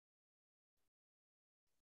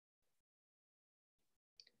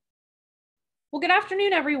Well, good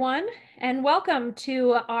afternoon, everyone, and welcome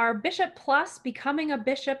to our Bishop Plus Becoming a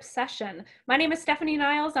Bishop session. My name is Stephanie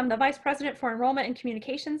Niles. I'm the Vice President for Enrollment and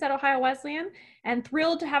Communications at Ohio Wesleyan, and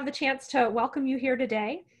thrilled to have the chance to welcome you here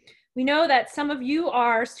today. We know that some of you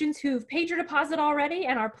are students who've paid your deposit already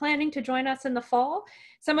and are planning to join us in the fall.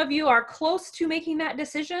 Some of you are close to making that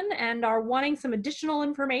decision and are wanting some additional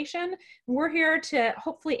information. We're here to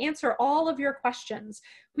hopefully answer all of your questions.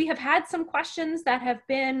 We have had some questions that have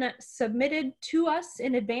been submitted to us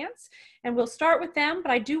in advance, and we'll start with them, but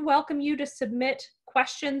I do welcome you to submit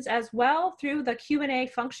questions as well through the Q&A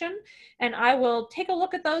function, and I will take a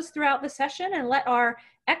look at those throughout the session and let our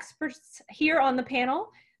experts here on the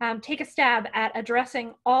panel take a stab at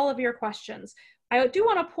addressing all of your questions. I do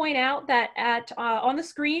want to point out that on the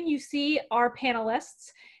screen you see our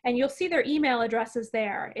panelists, and you'll see their email addresses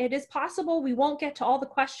there. It is possible we won't get to all the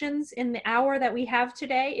questions in the hour that we have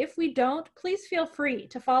today. If we don't, please feel free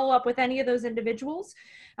to follow up with any of those individuals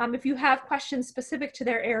if you have questions specific to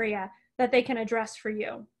their area that they can address for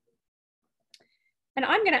you. And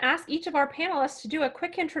I'm going to ask each of our panelists to do a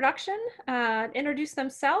quick introduction, introduce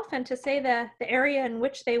themselves, and to say the area in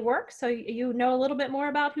which they work so you know a little bit more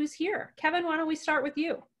about who's here. Kevin, why don't we start with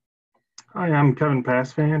you? Hi, I'm Kevin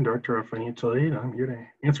Passvan, Director of Financial Aid. I'm here to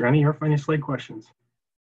answer any of your financial aid questions.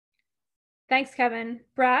 Thanks, Kevin.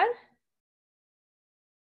 Brad?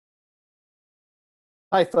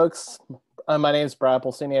 Hi, folks. My name is Brad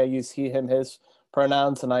Pulcini. I use he, him, his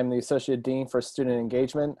pronouns, and I'm the Associate Dean for Student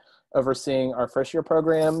Engagement, overseeing our first year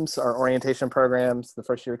programs, our orientation programs, the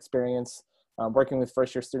first year experience, working with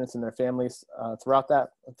first year students and their families throughout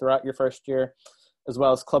your first year, as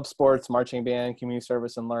well as club sports, marching band, community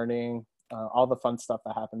service and learning, all the fun stuff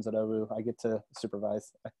that happens at Oh-Wooo. I get to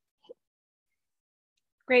supervise.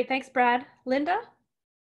 Great, thanks, Brad. Lynda?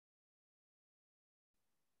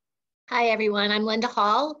 Hi, everyone. I'm Lynda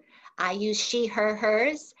Hall. I use she, her,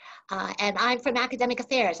 hers, and I'm from Academic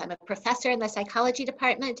Affairs. I'm a professor in the psychology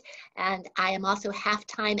department, and I am also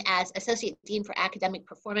half-time as Associate Dean for Academic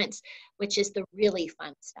Performance, which is the really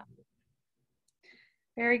fun stuff.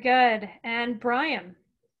 Very good. And Brian?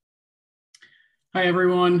 Hi,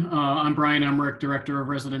 everyone. I'm Brian Emerick, Director of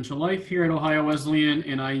Residential Life here at Ohio Wesleyan,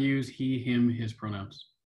 and I use he, him, his pronouns.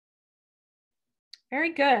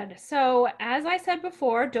 Very good. So as I said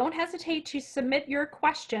before, don't hesitate to submit your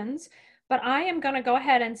questions, but I am going to go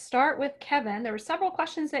ahead and start with Kevin. There were several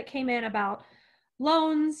questions that came in about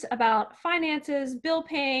loans, about finances, bill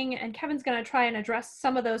paying, and Kevin's going to try and address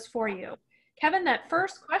some of those for you. Kevin, that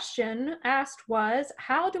first question asked was,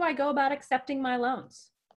 how do I go about accepting my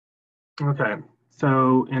loans? Okay,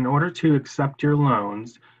 so in order to accept your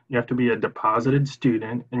loans, you have to be a deposited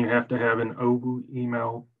student and you have to have an Oh-Wooo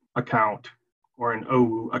email account or an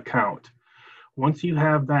Oh-Wooo account. Once you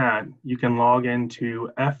have that, you can log into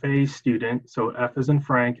FA Student, so F as in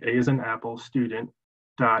Frank, A as in Apple,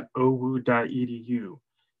 student.ohwoo.edu.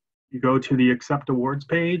 You go to the Accept Awards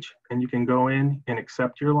page and you can go in and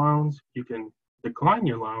accept your loans. You can decline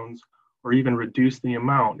your loans or even reduce the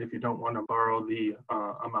amount if you don't want to borrow the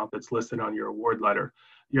amount that's listed on your award letter.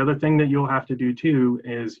 The other thing that you'll have to do too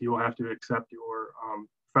is you'll have to accept your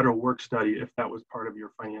federal work study if that was part of your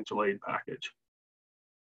financial aid package.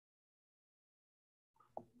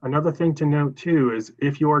 Another thing to note too is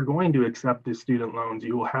if you are going to accept the student loans,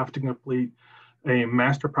 you will have to complete a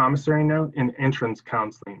master promissory note and entrance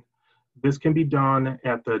counseling. This can be done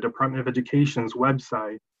at the Department of Education's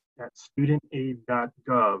website at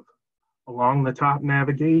studentaid.gov. Along the top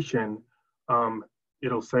navigation,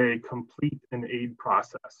 it'll say complete an aid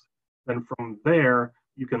process. Then from there,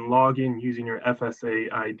 you can log in using your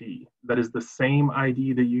FSA ID. That is the same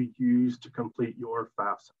ID that you use to complete your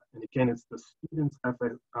FAFSA. And again, it's the student's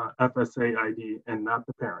FSA ID and not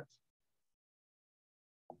the parents.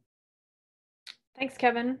 Thanks,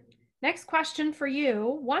 Kevin. Next question for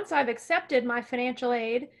you. Once I've accepted my financial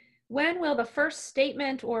aid, when will the first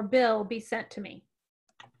statement or bill be sent to me?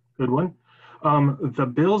 Good one.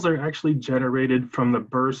 The bills are actually generated from the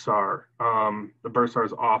bursar's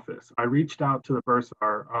office. I reached out to the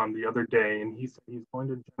bursar the other day, and he said he's going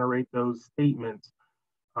to generate those statements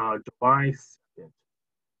July 2nd.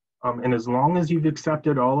 And as long as you've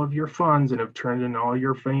accepted all of your funds and have turned in all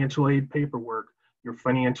your financial aid paperwork, your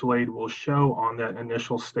financial aid will show on that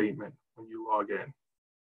initial statement when you log in.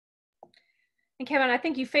 And Kevin, I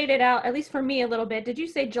think you faded out, at least for me, a little bit. Did you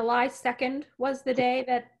say July 2nd was the day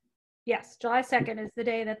that? Yes, July 2nd is the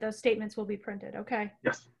day that those statements will be printed. Okay.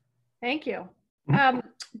 Yes. Thank you.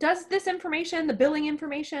 Does this information, the billing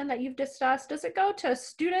information that you've discussed, does it go to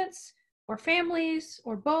students or families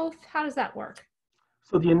or both? How does that work?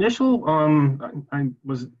 So the initial, I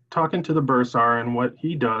was talking to the bursar, and what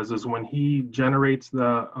he does is when he generates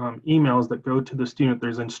the emails that go to the student,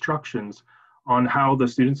 there's instructions on how the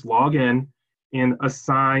students log in and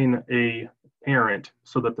assign a parent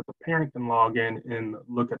so that the parent can log in and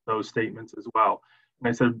look at those statements as well. And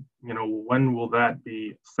I said, when will that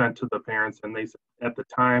be sent to the parents? And they said at the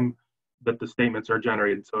time that the statements are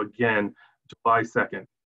generated. So again, July 2nd.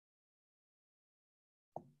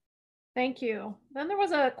 Thank you. Then there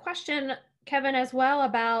was a question, Kevin, as well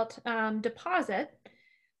about deposit.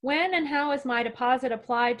 When and how is my deposit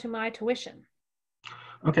applied to my tuition?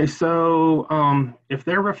 Okay, so if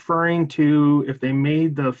they're referring to if they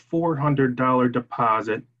made the $400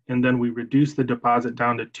 deposit and then we reduce the deposit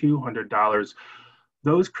down to $200,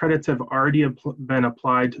 those credits have already been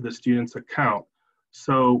applied to the student's account.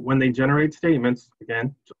 So when they generate statements,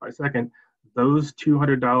 again, July 2nd, those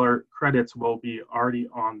 $200 credits will be already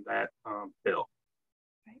on that bill.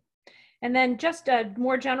 Right. And then just a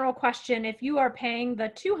more general question, if you are paying the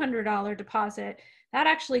 $200 deposit, that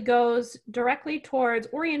actually goes directly towards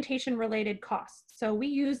orientation related costs. So we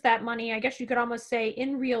use that money, I guess you could almost say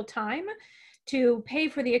in real time, to pay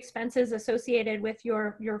for the expenses associated with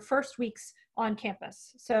your first weeks on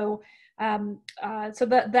campus. So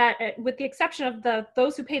that with the exception of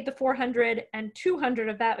those who paid the $400 and $200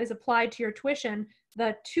 of that is applied to your tuition,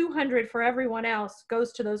 the $200 for everyone else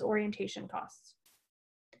goes to those orientation costs.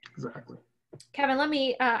 Exactly. Kevin, let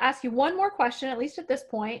me ask you one more question, at least at this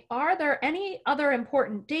point. Are there any other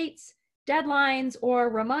important dates, deadlines, or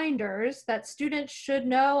reminders that students should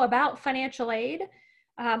know about financial aid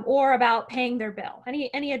or about paying their bill?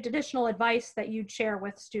 Any additional advice that you'd share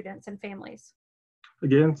with students and families?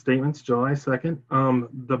 Again, statements July 2nd.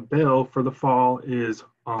 The bill for the fall is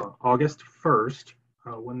August 1st,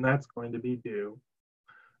 when that's going to be due.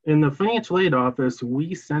 In the financial aid office,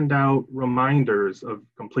 we send out reminders of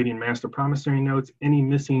completing master promissory notes, any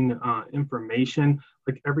missing information,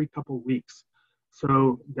 like every couple weeks.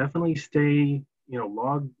 So definitely stay,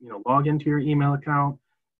 log into your email account.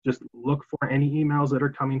 Just look for any emails that are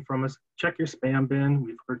coming from us. Check your spam bin.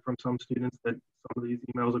 We've heard from some students that some of these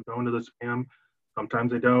emails are going to the spam.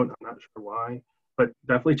 Sometimes they don't. I'm not sure why, but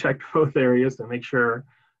definitely check both areas to make sure.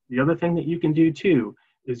 The other thing that you can do too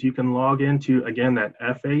is you can log into, again, that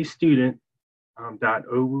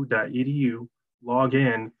fastudent.owoo.edu, log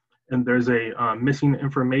in, and there's a missing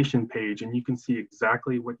information page, and you can see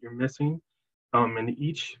exactly what you're missing. And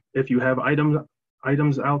if you have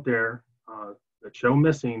items out there that show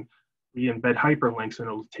missing, we embed hyperlinks, and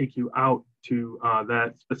it'll take you out to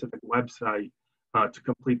that specific website to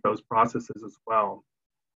complete those processes as well.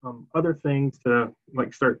 Other things to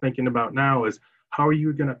start thinking about now is, how are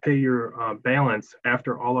you going to pay your balance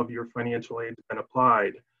after all of your financial aid has been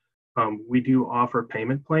applied? We do offer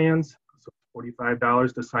payment plans, so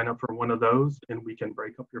 $45 to sign up for one of those, and we can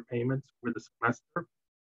break up your payments for the semester.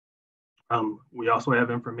 We also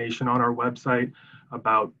have information on our website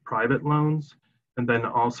about private loans, and then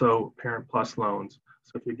also Parent Plus loans.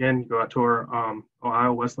 So if you, again, go out to our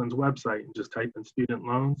Ohio Wesleyan's website and just type in student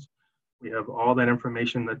loans, we have all that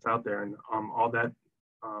information that's out there, and all that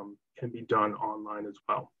can be done online as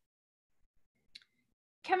well.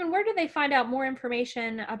 Kevin, where do they find out more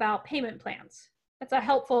information about payment plans? That's a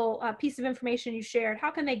helpful piece of information you shared. How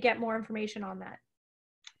can they get more information on that?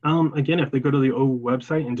 Again, if they go to the OWOO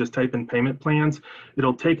website and just type in payment plans,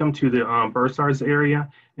 it'll take them to the bursars area,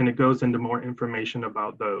 and it goes into more information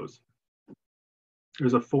about those.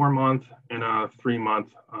 There's a 4-month and a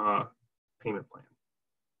 3-month payment plan.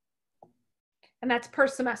 And that's per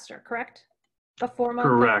semester, correct? The 4-month?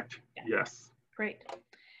 Correct, yeah. Yes. Great.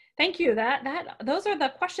 Thank you. Those are the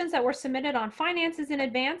questions that were submitted on finances in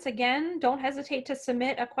advance. Again, don't hesitate to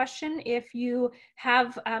submit a question if you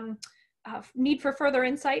have need for further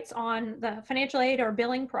insights on the financial aid or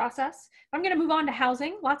billing process. I'm going to move on to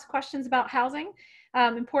housing. Lots of questions about housing.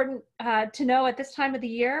 Important to know at this time of the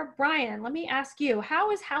year. Brian, let me ask you, how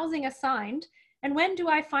is housing assigned, and when do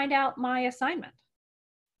I find out my assignment?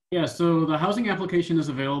 Yeah, so the housing application is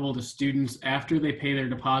available to students after they pay their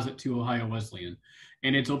deposit to Ohio Wesleyan,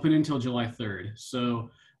 and it's open until July 3rd.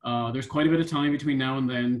 So there's quite a bit of time between now and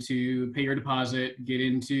then to pay your deposit, get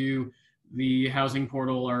into the housing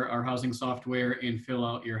portal, our housing software, and fill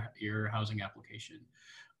out your housing application.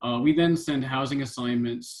 We then send housing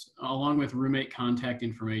assignments along with roommate contact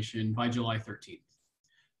information by July 13th.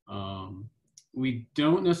 We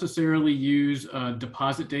don't necessarily use a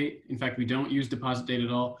deposit date. In fact, we don't use deposit date at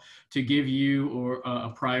all to give you a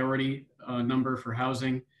priority number for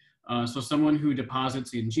housing. So someone who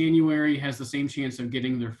deposits in January has the same chance of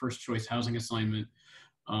getting their first choice housing assignment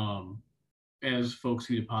as folks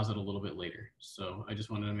who deposit a little bit later. So I just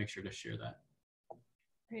wanted to make sure to share that.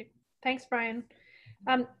 Great. Thanks, Brian.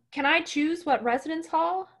 Can I choose what residence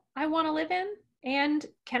hall I want to live in? And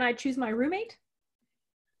can I choose my roommate?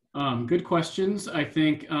 Good questions. I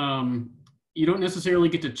think you don't necessarily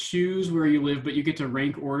get to choose where you live, but you get to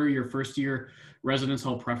rank order your first year residence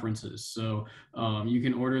hall preferences. So you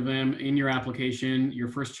can order them in your application, your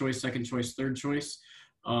first choice, second choice, third choice.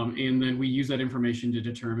 And then we use that information to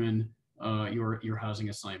determine your housing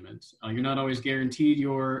assignment. You're not always guaranteed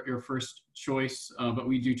your first choice, but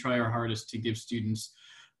we do try our hardest to give students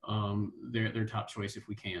their top choice if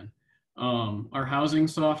we can. Our housing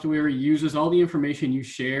software uses all the information you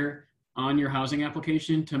share on your housing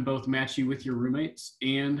application to both match you with your roommates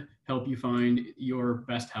and help you find your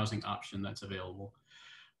best housing option that's available.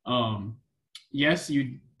 Yes,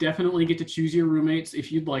 you definitely get to choose your roommates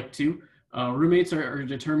if you'd like to. Roommates are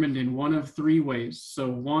determined in one of three ways. So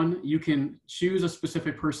one, you can choose a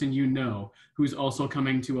specific person you know who's also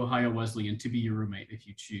coming to Ohio Wesleyan to be your roommate if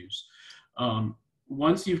you choose.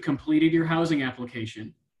 Once you've completed your housing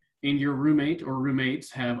application and your roommate or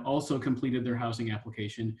roommates have also completed their housing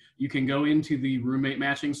application, you can go into the roommate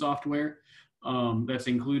matching software that's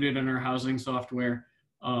included in our housing software.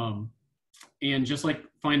 And just like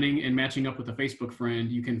finding and matching up with a Facebook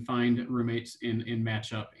friend, you can find roommates and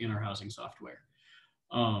match up in our housing software.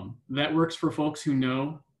 That works for folks who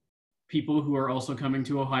know people who are also coming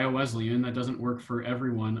to Ohio Wesleyan. That doesn't work for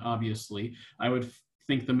everyone, obviously. I would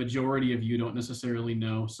think the majority of you don't necessarily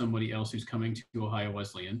know somebody else who's coming to Ohio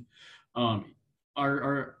Wesleyan.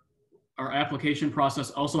 Our application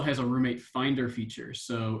process also has a roommate finder feature.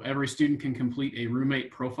 So every student can complete a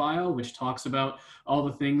roommate profile, which talks about all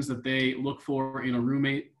the things that they look for in a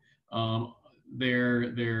roommate,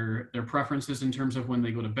 their preferences in terms of when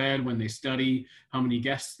they go to bed, when they study, how many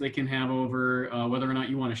guests they can have over, whether or not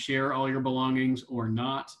you want to share all your belongings or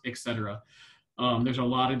not, etc. There's a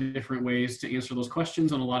lot of different ways to answer those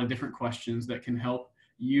questions and a lot of different questions that can help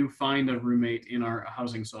you find a roommate in our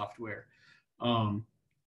housing software.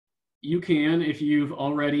 You can, if you've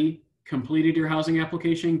already completed your housing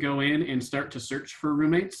application, go in and start to search for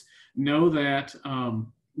roommates. Know that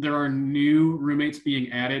there are new roommates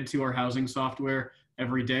being added to our housing software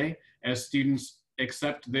every day as students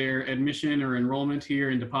accept their admission or enrollment here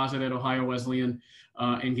and deposit at Ohio Wesleyan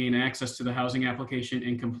and gain access to the housing application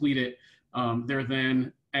and complete it. They're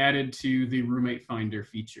then added to the roommate finder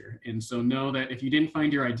feature. And so know that if you didn't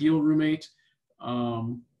find your ideal roommate,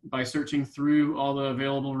 by searching through all the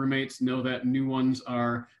available roommates, know that new ones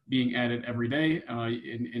are being added every day,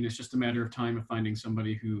 and it's just a matter of time of finding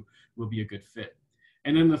somebody who will be a good fit.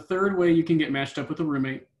 And then the third way you can get matched up with a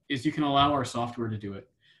roommate is you can allow our software to do it.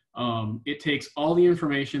 It takes all the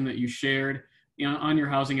information that you shared on your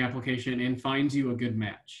housing application and finds you a good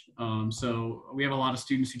match. So we have a lot of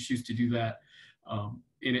students who choose to do that, and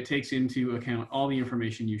it takes into account all the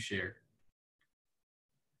information you shared.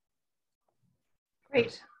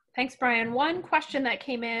 Great. Thanks, Brian. One question that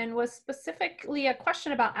came in was specifically a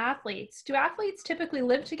question about athletes. Do athletes typically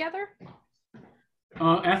live together?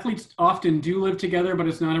 Athletes often do live together, but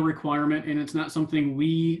it's not a requirement, and it's not something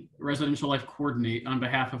we, Residential Life, coordinate on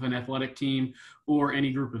behalf of an athletic team or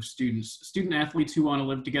any group of students. Student athletes who want to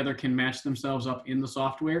live together can match themselves up in the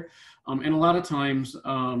software, and a lot of times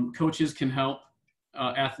coaches can help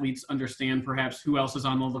athletes understand perhaps who else is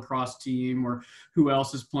on the lacrosse team or who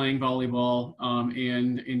else is playing volleyball,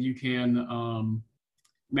 and you can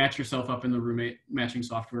match yourself up in the roommate matching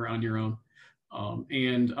software on your own.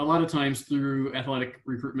 And a lot of times through athletic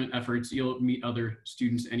recruitment efforts, you'll meet other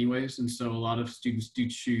students anyways, and so a lot of students do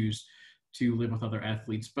choose to live with other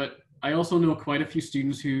athletes. But I also know quite a few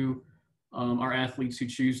students who are athletes who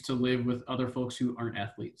choose to live with other folks who aren't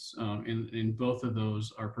athletes, and both of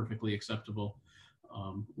those are perfectly acceptable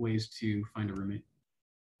ways to find a roommate.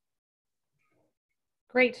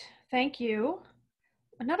 Great, thank you.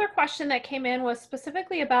 Another question that came in was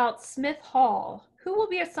specifically about Smith Hall. Who will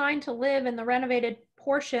be assigned to live in the renovated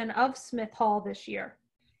portion of Smith Hall this year?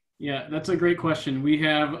 Yeah, that's a great question. We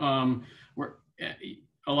have,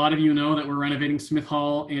 a lot of you know that we're renovating Smith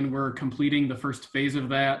Hall and we're completing the first phase of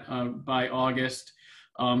that by August.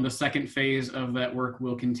 The second phase of that work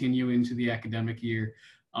will continue into the academic year.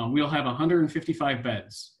 We'll have 155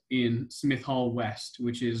 beds in Smith Hall West,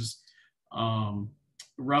 which is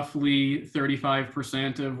roughly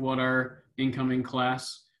 35% of what our incoming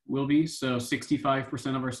class will be. So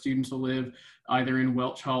 65% of our students will live either in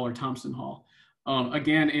Welch Hall or Thompson Hall.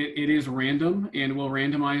 Again, it is random, and we'll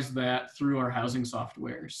randomize that through our housing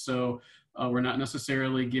software. So we're not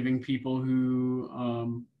necessarily giving people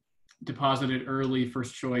who deposited early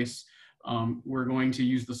first choice we're going to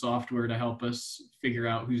use the software to help us figure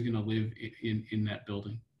out who's going to live in that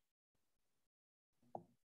building.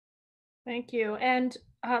 Thank you. And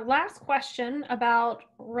last question about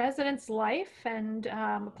residence life and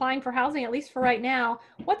applying for housing, at least for right now.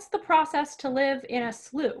 What's the process to live in a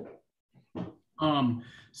SLU?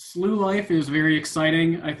 SLU life is very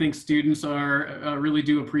exciting. I think students really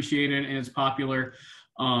do appreciate it, and it's popular.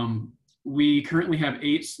 We currently have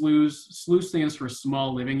 8 SLUs. SLU stands for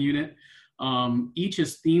Small Living Unit. Each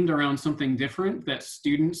is themed around something different that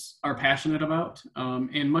students are passionate about.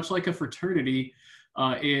 And much like a fraternity,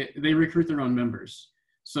 they recruit their own members.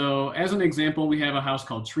 So as an example, we have a house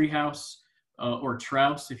called Treehouse, or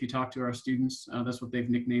Trouse if you talk to our students. That's what they've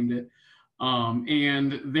nicknamed it.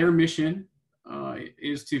 And their mission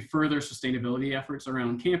is to further sustainability efforts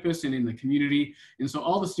around campus and in the community. And so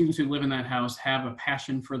all the students who live in that house have a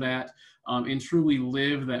passion for that and truly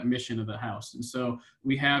live that mission of the house. And so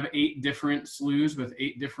we have 8 different SLUs with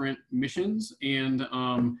 8 different missions. And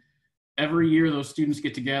every year those students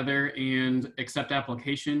get together and accept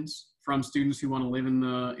applications from students who want to live in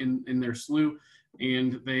their SLU,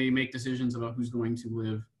 and they make decisions about who's going to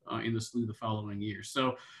live in the SLU the following year.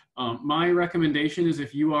 So my recommendation is,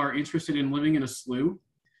 if you are interested in living in a SLU,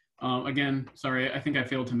 again, sorry, I think I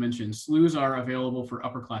failed to mention, SLUs are available for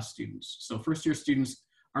upper class students. So first year students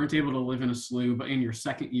aren't able to live in a SLU, but in your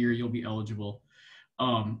second year, you'll be eligible.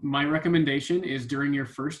 My recommendation is, during your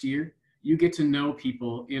first year, you get to know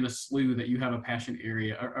people in a SLU that you have a passion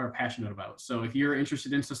area or are passionate about. So if you're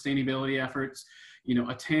interested in sustainability efforts,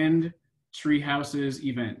 attend Treehouse's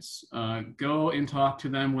events. Go and talk to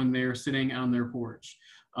them when they're sitting on their porch.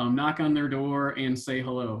 Knock on their door and say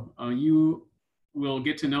hello. You will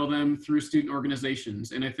get to know them through student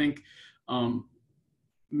organizations. And I think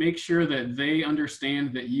make sure that they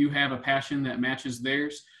understand that you have a passion that matches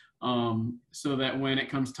theirs, so that when it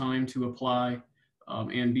comes time to apply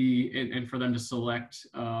and for them to select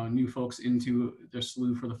new folks into their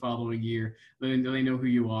SLU for the following year, then they know who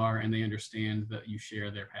you are and they understand that you share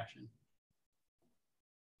their passion.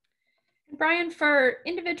 Brian, for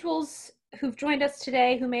individuals who've joined us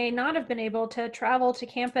today who may not have been able to travel to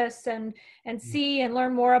campus and see and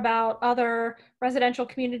learn more about other residential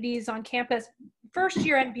communities on campus, first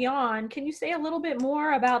year and beyond, can you say a little bit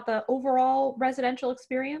more about the overall residential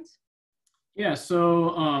experience? Yeah,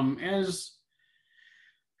 so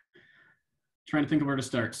trying to think of where to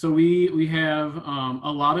start. So we have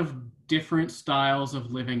a lot of different styles of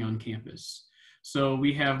living on campus. So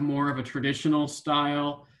we have more of a traditional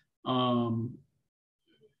style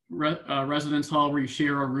residence hall where you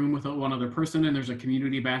share a room with one other person, and there's a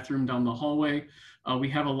community bathroom down the hallway. We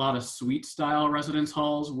have a lot of suite style residence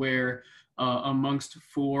halls where amongst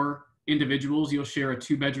 4 individuals, you'll share a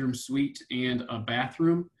 2-bedroom suite and a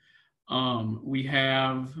bathroom. We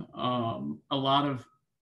have a lot of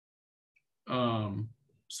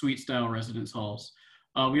suite style residence halls.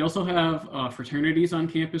 We also have fraternities on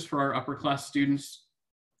campus for our upper class students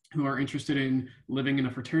who are interested in living in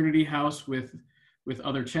a fraternity house with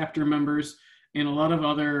other chapter members, and a lot of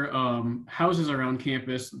other houses around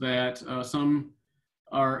campus that some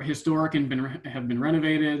are historic and have been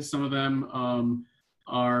renovated. Some of them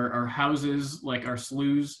are houses like our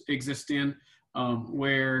SLUs exist in,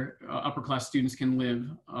 where upper class students can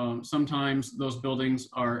live. Sometimes those buildings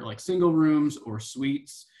are like single rooms or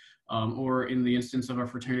suites, or in the instance of our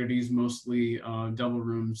fraternities, mostly double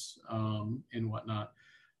rooms and whatnot.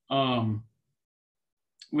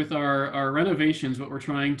 With our renovations, what we're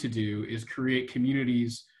trying to do is create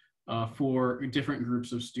communities for different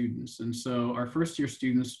groups of students. And so our first year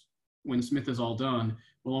students, when Smith is all done,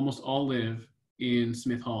 will almost all live in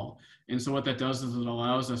Smith Hall. And so what that does is it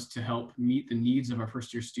allows us to help meet the needs of our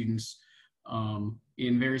first year students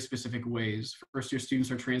in very specific ways. First year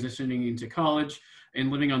students are transitioning into college and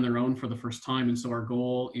living on their own for the first time. And so our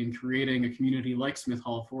goal in creating a community like Smith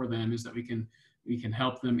Hall for them is that we can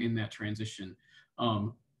help them in that transition.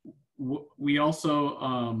 We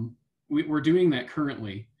also, we're doing that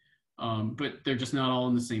currently, but they're just not all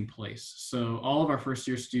in the same place. So all of our first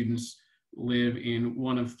year students live in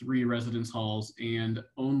one of 3 residence halls, and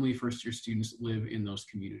only first year students live in those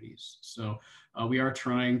communities. So we are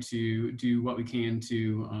trying to do what we can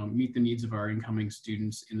to meet the needs of our incoming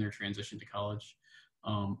students in their transition to college.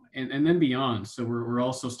 And then beyond. So we're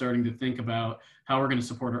also starting to think about how we're going to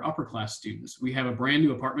support our upper class students. We have a brand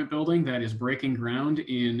new apartment building that is breaking ground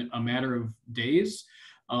in a matter of days.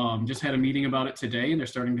 Just had a meeting about it today, and they're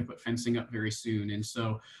starting to put fencing up very soon. And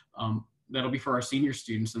so that'll be for our senior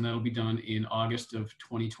students, and that'll be done in August of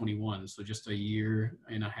 2021. So just a year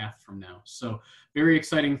and a half from now. So very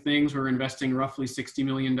exciting things. We're investing roughly $60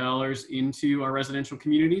 million into our residential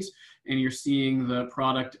communities, and you're seeing the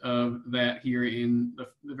product of that here in the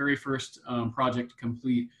very first project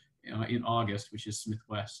complete in August, which is Smith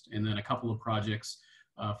West, and then a couple of projects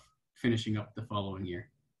finishing up the following year.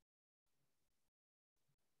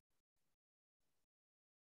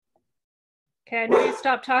 Okay, I know you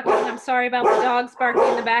stopped talking. I'm sorry about the dogs barking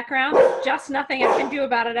in the background. Just nothing I can do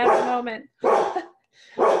about it at the moment.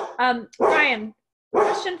 Brian,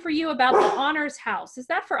 question for you about the Honors House. Is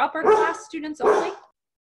that for upper class students only?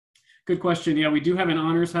 Good question. Yeah, we do have an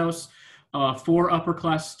Honors House for upper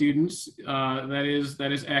class students. That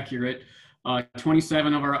is accurate.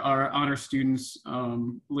 27 of our honor students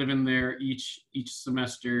live in there each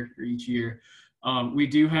semester or each year. We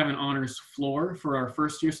do have an honors floor for our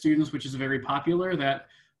first year students, which is very popular. That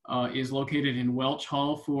is located in Welch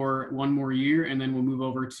Hall for one more year, and then we'll move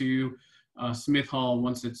over to Smith Hall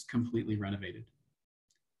once it's completely renovated.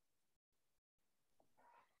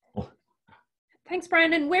 Thanks,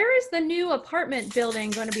 Brian. And where is the new apartment building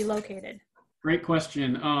going to be located? Great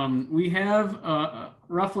question. We have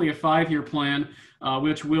roughly a 5-year plan,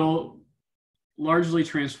 which will largely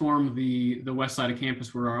transform the west side of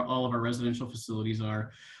campus where all of our residential facilities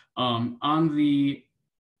are. On the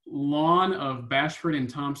lawn of Bashford and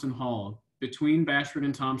Thompson Hall, between Bashford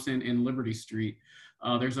and Thompson and Liberty Street,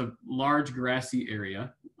 there's a large grassy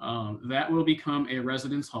area. That will become a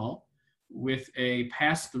residence hall with a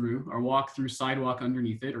pass-through or walk-through sidewalk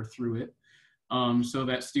underneath it or through it, so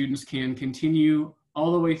that students can continue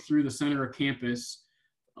all the way through the center of campus,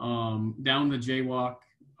 down the Jaywalk,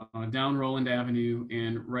 down Roland Avenue,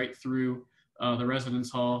 and right through the residence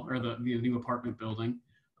hall or the new apartment building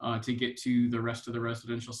to get to the rest of the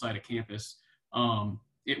residential side of campus.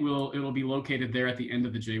 It will be located there at the end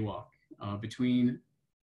of the Jaywalk between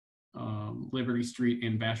Liberty Street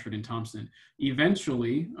and Bashford and Thompson.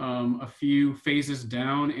 Eventually, a few phases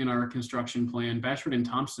down in our construction plan, Bashford and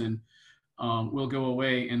Thompson will go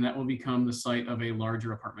away, and that will become the site of a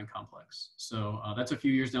larger apartment complex. So that's a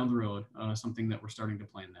few years down the road, something that we're starting to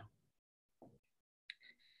plan now.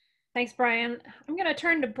 Thanks, Brian. I'm going to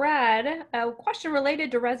turn to Brad. A question related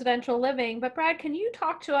to residential living, but Brad, can you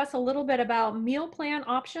talk to us a little bit about meal plan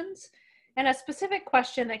options? And a specific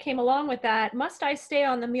question that came along with that, must I stay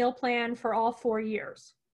on the meal plan for all 4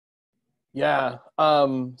 years? Yeah,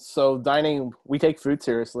 so dining, we take food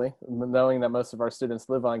seriously, knowing that most of our students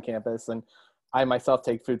live on campus, and I myself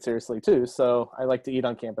take food seriously too. So I like to eat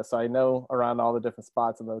on campus. So I know around all the different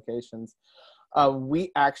spots and locations.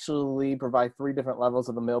 We actually provide 3 different levels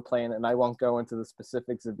of the meal plan, and I won't go into the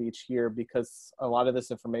specifics of each here because a lot of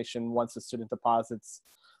this information, once the student deposits,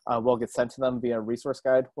 will get sent to them via a resource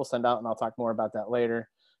guide we'll send out, and I'll talk more about that later.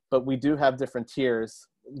 But we do have different tiers.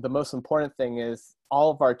 The most important thing is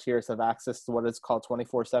all of our tiers have access to what is called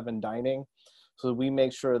 24/7 dining. So we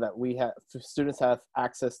make sure that students have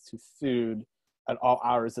access to food at all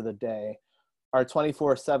hours of the day. Our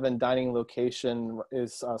 24/7 dining location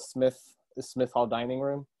is Smith Hall Dining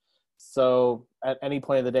Room. So at any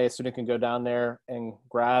point of the day, a student can go down there and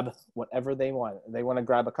grab whatever they want. They want to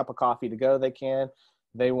grab a cup of coffee to go, they can.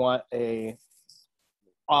 They want a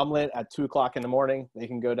omelet at 2 o'clock in the morning, they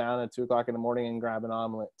can go down at 2 o'clock in the morning and grab an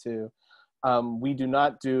omelet too. We do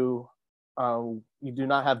not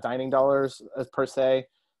have dining dollars per se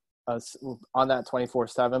on that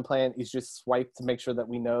 24/7 plan. You just swipe to make sure that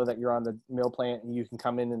we know that you're on the meal plan, and you can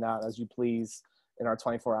come in and out as you please in our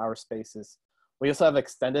 24-hour spaces. We also have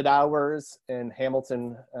extended hours in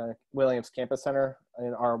Hamilton Williams Campus Center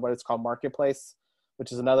in our what is called Marketplace,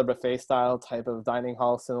 which is another buffet style type of dining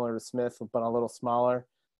hall similar to Smith, but a little smaller.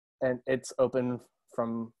 And it's open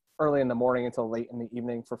from early in the morning until late in the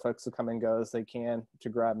evening for folks to come and go as they can to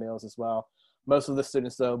grab meals as well. Most of the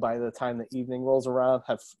students, though, by the time the evening rolls around,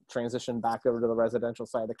 have transitioned back over to the residential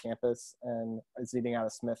side of campus and is eating out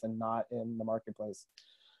of Smith and not in the Marketplace.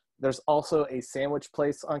 There's also a sandwich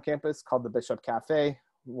place on campus called the Bishop Cafe,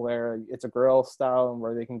 where it's a grill style and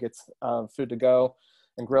where they can get food to go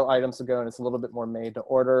and grill items to go, and it's a little bit more made to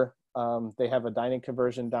order. They have a dining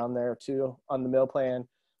conversion down there too on the meal plan,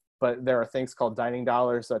 but there are things called dining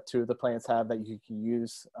dollars that 2 of the plans have that you can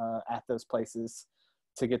use at those places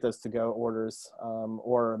to get those to-go orders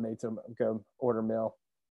or a made-to-go order meal.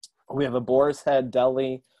 We have a Boar's Head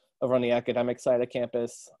Deli over on the academic side of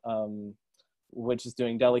campus, which is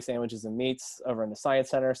doing deli sandwiches and meats over in the Science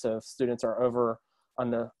Center. So if students are over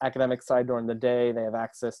on the academic side during the day, they have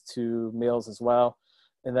access to meals as well.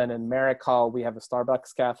 And then in Merrick Hall, we have a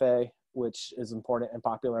Starbucks cafe, which is important and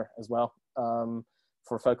popular as well.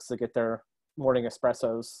 for folks to get their morning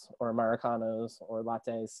espressos or Americanos or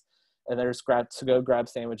lattes. And there's to-go grab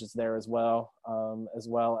sandwiches there as well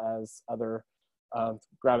as other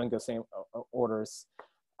grab-and-go orders.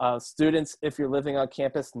 Students, if you're living on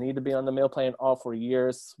campus, need to be on the meal plan all 4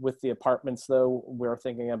 years. With the apartments, though, we're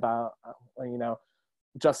thinking about,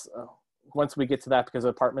 just once we get to that, because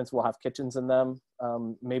apartments will have kitchens in them,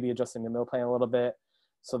 maybe adjusting the meal plan a little bit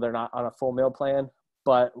so they're not on a full meal plan.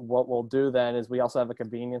 But what we'll do then is we also have a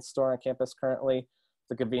convenience store on campus currently.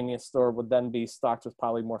 The convenience store would then be stocked with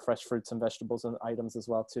probably more fresh fruits and vegetables and items as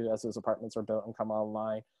well, too, as those apartments are built and come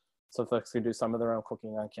online. So folks can do some of their own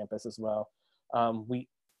cooking on campus as well.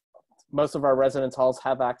 Most of our residence halls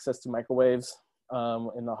have access to microwaves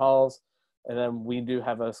in the halls. And then we do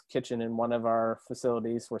have a kitchen in one of our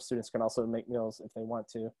facilities where students can also make meals if they want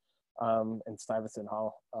to, in Stuyvesant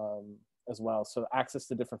Hall as well. So access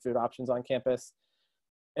to different food options on campus.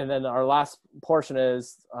 And then our last portion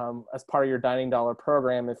is, as part of your Dining Dollar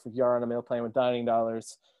program, if you are on a meal plan with Dining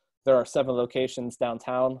Dollars, there are 7 locations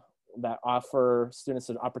downtown that offer students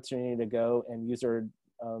an opportunity to go and use their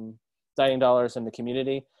Dining Dollars in the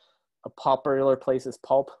community. A popular place is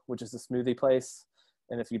Pulp, which is a smoothie place.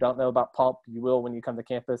 And if you don't know about Pulp, you will when you come to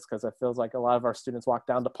campus, because it feels like a lot of our students walk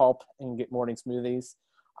down to Pulp and get morning smoothies.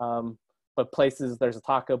 But places, there's a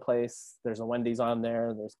taco place, there's a Wendy's on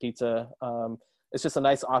there, there's pizza. It's just a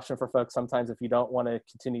nice option for folks sometimes if you don't want to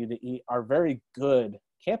continue to eat our very good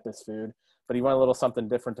campus food, but you want a little something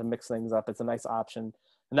different to mix things up. It's a nice option.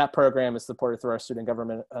 And that program is supported through our Student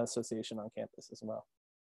Government Association on campus as well.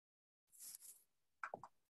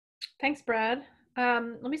 Thanks, Brad.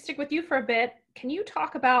 Let me stick with you for a bit. Can you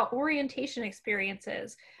talk about orientation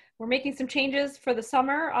experiences? We're making some changes for the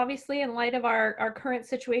summer, obviously, in light of our current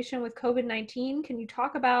situation with COVID-19. Can you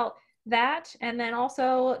talk about that, and then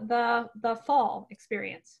also the fall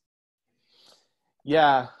experience?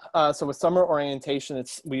 Yeah, so with summer orientation,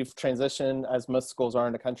 we've transitioned, as most schools are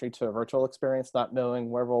in the country, to a virtual experience, not knowing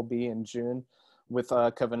where we'll be in June with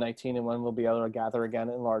COVID-19 and when we'll be able to gather again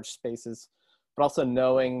in large spaces, but also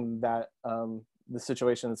knowing that the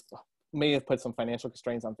situation may have put some financial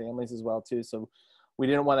constraints on families as well too. So we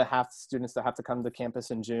didn't want to have students to have to come to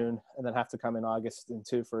campus in June and then have to come in August and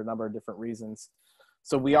too for a number of different reasons.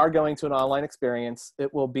 So we are going to an online experience.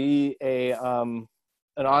 It will be an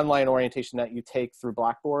online orientation that you take through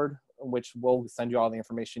Blackboard, which will send you all the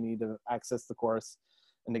information you need to access the course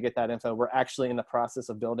and to get that info. We're actually in the process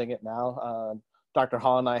of building it now. Dr.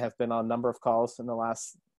 Hall and I have been on a number of calls in the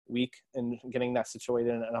last week and getting that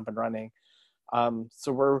situated and up and running.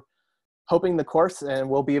 So we're hoping the course and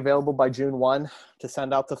will be available by June 1 to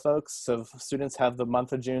send out to folks. So students have the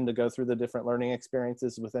month of June to go through the different learning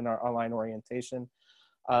experiences within our online orientation.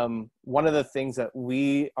 One of the things that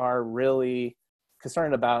we are really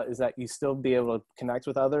concerned about is that you still be able to connect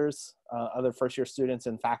with others, other first-year students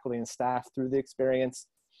and faculty and staff through the experience.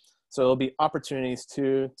 So there'll be opportunities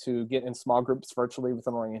to get in small groups virtually with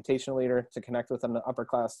an orientation leader, to connect with an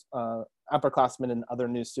upperclassmen and other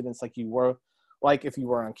new students like if you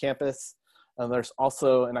were on campus. There's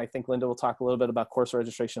also, and I think Lynda will talk a little bit about course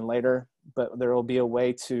registration later, but there will be a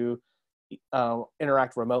way to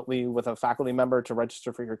interact remotely with a faculty member to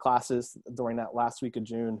register for your classes during that last week of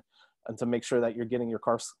June, and to make sure that you're getting your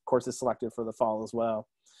courses selected for the fall as well.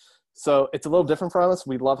 So it's a little different for us.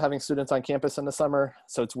 We love having students on campus in the summer.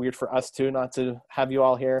 So it's weird for us too, not to have you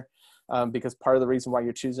all here, because part of the reason why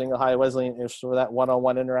you're choosing Ohio Wesleyan is for that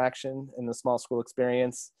one-on-one interaction in the small school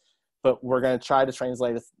experience. But we're going to try to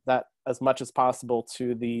translate that as much as possible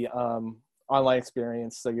to the online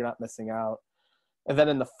experience, so you're not missing out. And then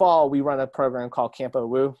in the fall, we run a program called Camp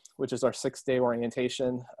Oh-Wooo, which is our 6-day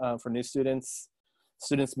orientation for new students.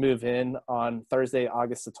 Students move in on Thursday,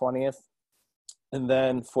 August the 20th. And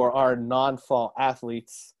then for our non-fall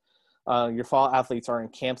athletes, your fall athletes are in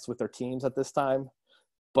camps with their teams at this time.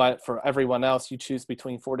 But for everyone else, you choose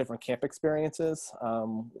between 4 different camp experiences,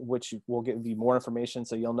 which will give you more information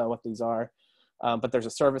so you'll know what these are. But there's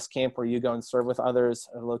a service camp where you go and serve with others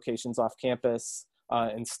at locations off campus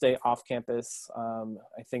and stay off campus,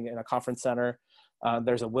 I think in a conference center.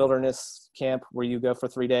 There's a wilderness camp where you go for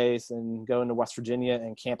 3 days and go into West Virginia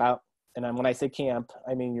and camp out. And when I say camp,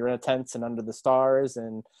 I mean you're in a tent and under the stars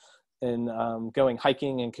and going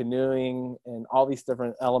hiking and canoeing and all these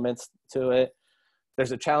different elements to it.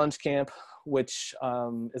 There's a challenge camp, which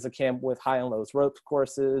is a camp with high and lows rope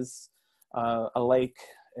courses, a lake,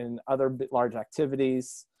 and other large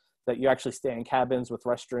activities that you actually stay in cabins with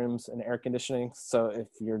restrooms and air conditioning. So if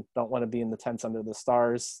you don't want to be in the tents under the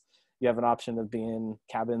stars You have an option of being in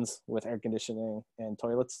cabins with air conditioning and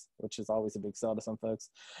toilets, which is always a big sell to some folks.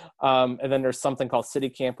 And then there's something called City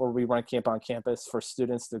Camp, where we run camp on campus for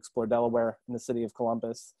students to explore Delaware in the city of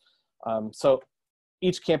Columbus. So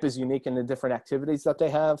each camp is unique in the different activities that they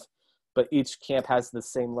have, but each camp has the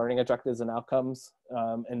same learning objectives and outcomes.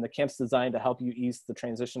 And the camp's designed to help you ease the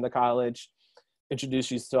transition to college, introduce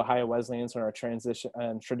you to Ohio Wesleyans and our transition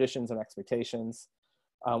and traditions and expectations.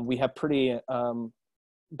 We have pretty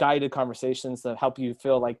guided conversations that help you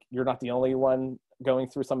feel like you're not the only one going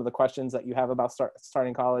through some of the questions that you have about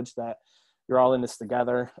starting college, that you're all in this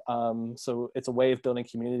together. So it's a way of building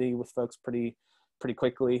community with folks pretty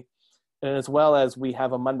quickly. And as well as we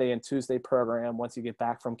have a Monday and Tuesday program once you get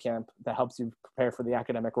back from camp that helps you prepare for the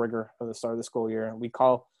academic rigor of the start of the school year.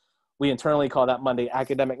 We internally call that Monday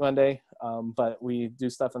Academic Monday, but we do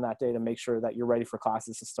stuff on that day to make sure that you're ready for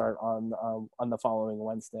classes to start on the following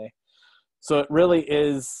Wednesday. So it really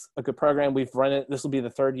is a good program. We've run it, this will be the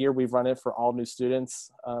third year we've run it for all new students.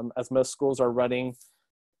 As most schools are running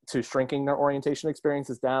to shrinking their orientation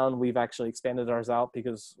experiences down, we've actually expanded ours out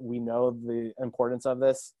because we know the importance of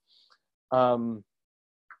this.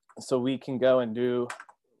 So we can go and do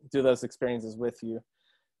those experiences with you.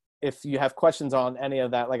 If you have questions on any of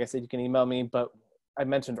that, like I said, you can email me, but I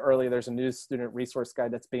mentioned earlier, there's a new student resource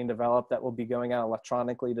guide that's being developed that will be going out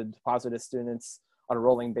electronically to deposited students on a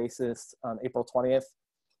rolling basis on April 20th.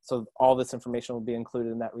 So all this information will be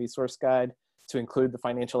included in that resource guide, to include the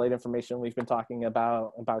financial aid information we've been talking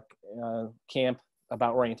about camp,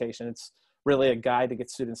 about orientation. It's really a guide to get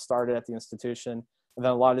students started at the institution. And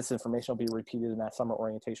then a lot of this information will be repeated in that summer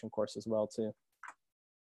orientation course as well too.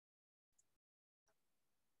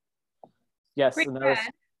 Yes. Great, and that Brad. was,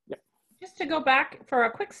 yeah. Just to go back for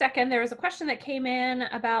a quick second, there was a question that came in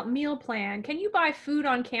about meal plan. Can you buy food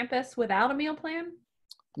on campus without a meal plan?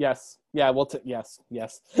 Yes. Yeah.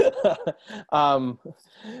 Yes.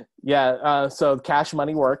 So cash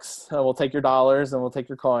money works. We'll take your dollars and we'll take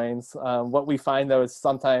your coins. What we find though is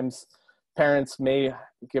sometimes parents may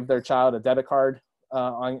give their child a debit card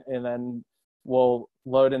and then we'll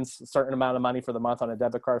load in a certain amount of money for the month on a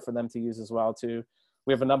debit card for them to use as well too.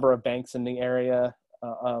 We have a number of banks in the area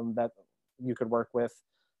that you could work with.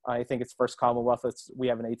 I think it's First Commonwealth. We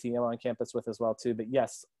have an ATM on campus with as well too. But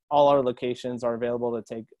yes, all our locations are available to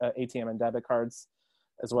take ATM and debit cards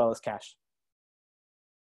as well as cash.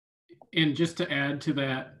 And just to add to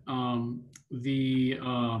that,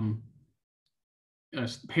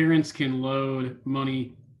 parents can load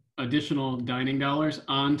money, additional dining dollars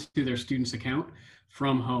onto their student's account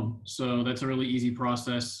from home. So that's a really easy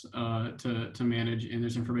process to manage, and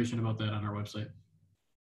there's information about that on our website.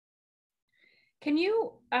 Can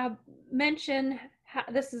you mention,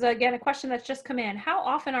 this is again a question that's just come in, how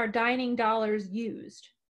often are dining dollars used?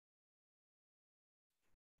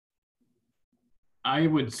 I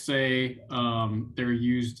would say they're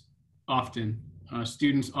used often.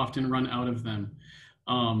 Students often run out of them.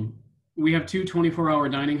 We have 2 24-hour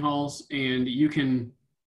dining halls, and you can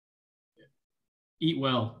eat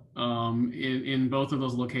well in both of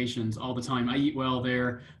those locations all the time. I eat well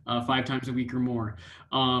there 5 times a week or more.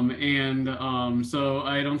 So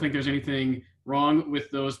I don't think there's anything wrong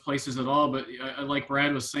with those places at all, but like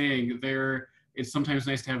Brad was saying, it's sometimes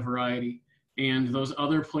nice to have variety. And those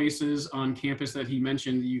other places on campus that he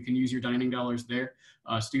mentioned, you can use your dining dollars there.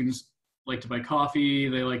 Students like to buy coffee,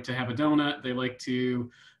 they like to have a donut, they like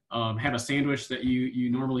to have a sandwich that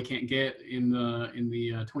you normally can't get in the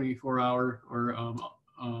 24-hour or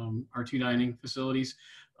R2 dining facilities.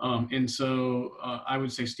 And so I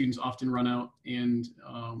would say students often run out and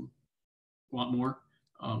want more.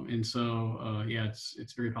 Yeah,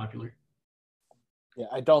 it's very popular. Yeah,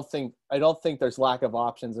 I don't think there's lack of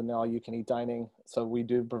options in all you can eat dining. So we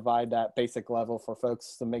do provide that basic level for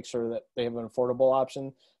folks to make sure that they have an affordable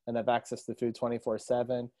option and have access to food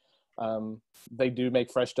 24/7. They do make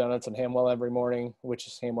fresh donuts in Hamwell every morning, which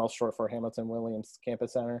is Hamwell short for Hamilton Williams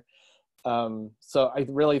Campus Center. So I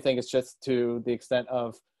really think it's just to the extent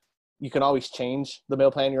of you can always change the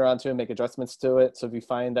meal plan you're on to and make adjustments to it. So if you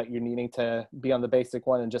find that you're needing to be on the basic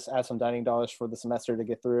one and just add some dining dollars for the semester to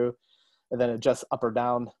get through, and then adjust up or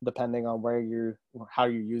down depending on how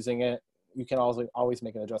you're using it, you can always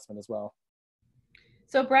make an adjustment as well.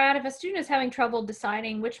 So Brad, if a student is having trouble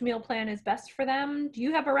deciding which meal plan is best for them, do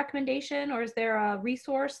you have a recommendation, or is there a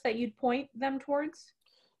resource that you'd point them towards?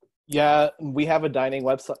 Yeah, we have a dining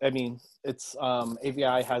website. I mean, it's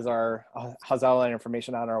AVI has all that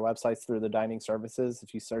information on our websites through the dining services.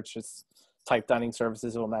 If you just type dining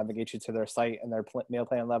services, it will navigate you to their site and their meal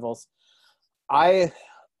plan levels. I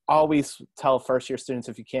always tell first year students,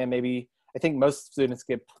 if you can, I think most students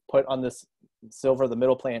get put on this silver, the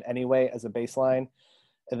middle plan anyway, as a baseline,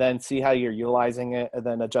 and then see how you're utilizing it, and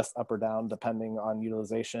then adjust up or down depending on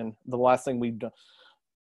utilization. The last thing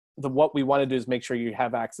what we want to do is make sure you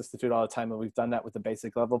have access to food all the time, and we've done that with the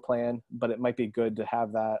basic level plan, but it might be good to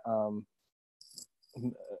have that.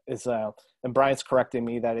 And Brian's correcting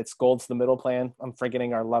me that it's gold's the middle plan. I'm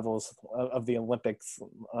forgetting our levels of the Olympics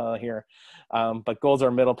here, but gold's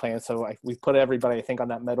our middle plan. So we put everybody, I think, on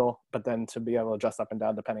that middle, but then to be able to adjust up and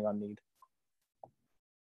down depending on need.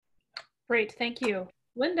 Great, thank you.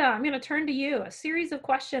 Lynda, I'm going to turn to you. A series of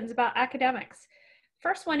questions about academics.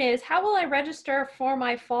 First one is, how will I register for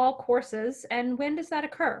my fall courses, and when does that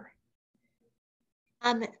occur?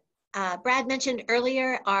 Brad mentioned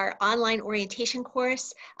earlier our online orientation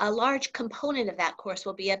course. A large component of that course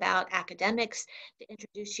will be about academics, to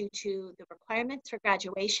introduce you to the requirements for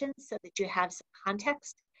graduation so that you have some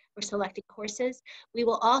context for selecting courses. We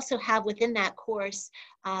will also have within that course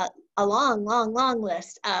a long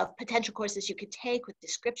list of potential courses you could take with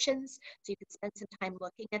descriptions, so you can spend some time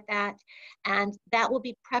looking at that. And that will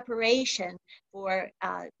be preparation for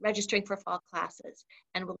registering for fall classes.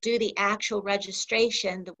 And we'll do the actual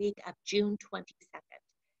registration the week of June 22nd.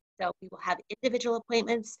 So we will have individual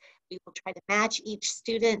appointments. We will try to match each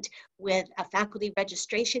student with a faculty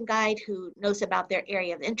registration guide who knows about their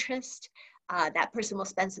area of interest. That person will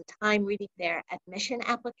spend some time reading their admission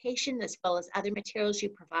application as well as other materials you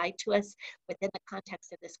provide to us within the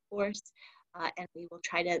context of this course. And we will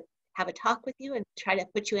try to have a talk with you and try to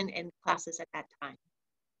put you in classes at that time.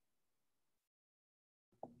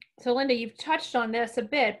 So Lynda, you've touched on this a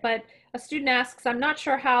bit, but a student asks, I'm not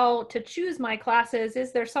sure how to choose my classes.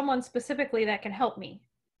 Is there someone specifically that can help me?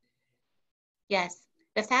 Yes.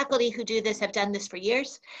 The faculty who do this have done this for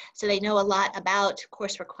years, so they know a lot about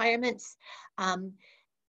course requirements.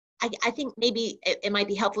 I think maybe it might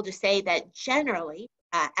be helpful to say that generally,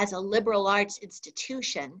 as a liberal arts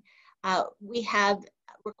institution, we have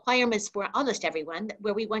requirements for almost everyone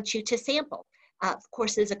where we want you to sample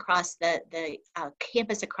courses across the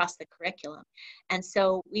campus, across the curriculum. And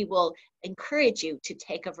so we will encourage you to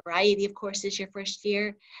take a variety of courses your first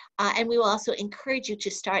year. And we will also encourage you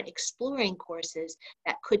to start exploring courses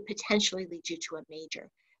that could potentially lead you to a major.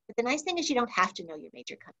 But the nice thing is you don't have to know your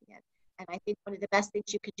major coming in. And I think one of the best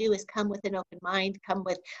things you could do is come with an open mind, come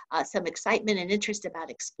with some excitement and interest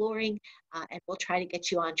about exploring, and we'll try to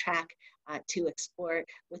get you on track to explore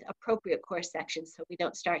with appropriate course sections so we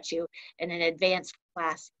don't start you in an advanced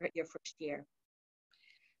class for your first year.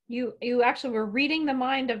 You actually were reading the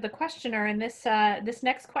mind of the questioner in this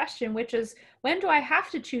next question, which is, when do I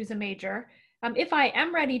have to choose a major? If I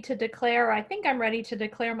am ready to declare, I think I'm ready to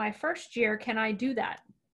declare my first year, can I do that?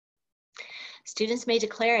 Students may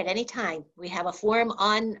declare at any time. We have a form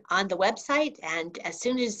on the website, and as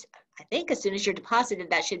soon as you're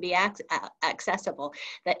deposited, that should be accessible.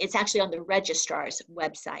 That it's actually on the registrar's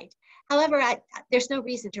website. However, there's no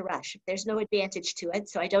reason to rush. There's no advantage to it,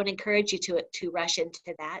 so I don't encourage you to rush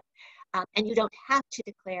into that. And you don't have to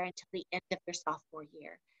declare until the end of your sophomore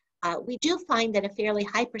year. We do find that a fairly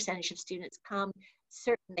high percentage of students come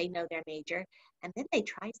certain they know their major, and then they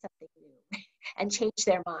try something new and change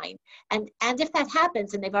their mind. And if that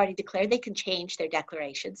happens and they've already declared, they can change their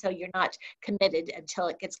declaration. So you're not committed until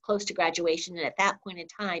it gets close to graduation. And at that point in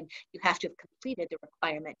time, you have to have completed the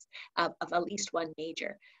requirements of at least one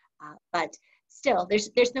major. But still,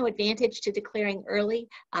 there's no advantage to declaring early.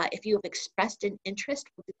 If you have expressed an interest,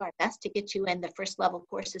 we'll do our best to get you in the first level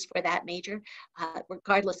courses for that major,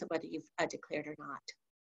 regardless of whether you've declared or not.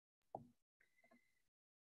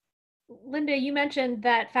 Lynda, you mentioned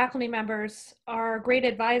that faculty members are great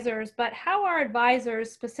advisors, but how are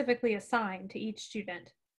advisors specifically assigned to each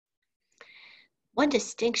student? One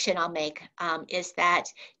distinction I'll make is that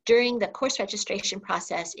during the course registration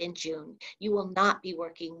process in June, you will not be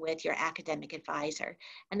working with your academic advisor.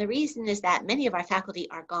 And the reason is that many of our faculty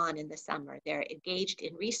are gone in the summer. They're engaged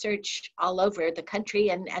in research all over the country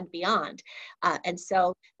and beyond. And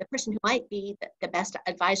so the person who might be the best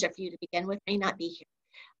advisor for you to begin with may not be here.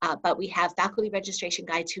 But we have faculty registration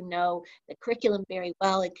guides who know the curriculum very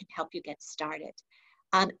well and can help you get started.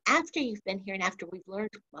 After you've been here and after we've learned,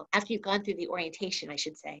 well, after you've gone through the orientation, I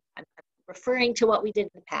should say, I'm referring to what we did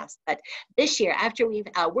in the past, but this year, after we've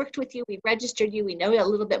worked with you, we've registered you, we know a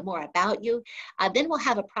little bit more about you, then we'll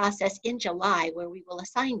have a process in July where we will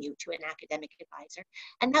assign you to an academic advisor,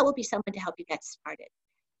 and that will be someone to help you get started.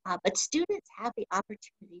 But students have the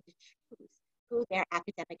opportunity to choose who their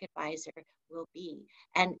academic advisor will be.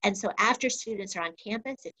 And so after students are on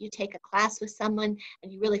campus, if you take a class with someone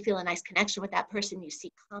and you really feel a nice connection with that person, you see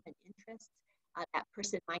common interests, That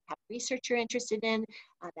person might have research you're interested in.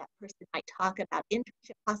 That person might talk about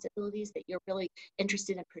internship possibilities that you're really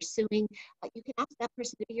interested in pursuing. You can ask that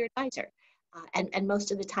person to be your advisor. And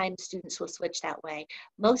most of the time, students will switch that way.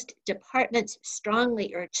 Most departments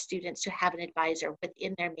strongly urge students to have an advisor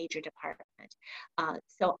within their major department.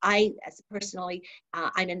 So I, as personally,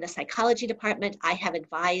 I'm in the psychology department. I have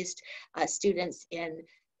advised students in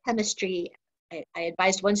chemistry. I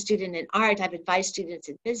advised one student in art. I've advised students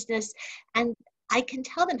in business. And I can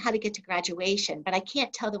tell them how to get to graduation, but I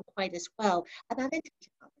can't tell them quite as well about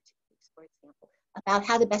internship opportunities, for example, about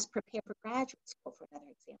how to best prepare for graduate school, for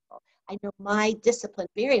another example. I know my discipline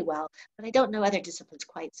very well, but I don't know other disciplines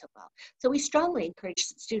quite so well. So we strongly encourage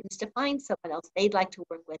students to find someone else they'd like to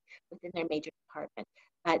work with within their major department.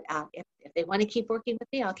 But if they want to keep working with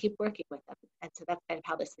me, I'll keep working with them. And so that's kind of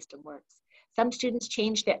how the system works. Some students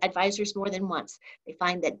change their advisors more than once. They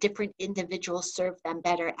find that different individuals serve them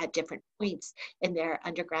better at different points in their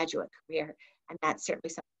undergraduate career. And that's certainly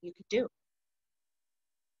something you could do.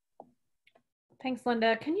 Thanks,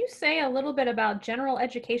 Lynda. Can you say a little bit about general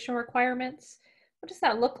education requirements? What does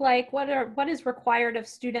that look like? What is required of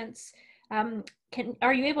students?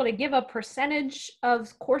 Are you able to give a percentage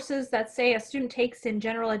of courses that, say, a student takes in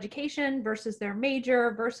general education versus their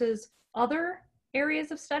major versus other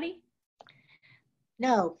areas of study?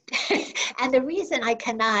 No. And the reason I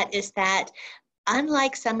cannot is that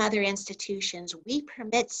unlike some other institutions, we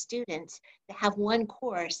permit students to have one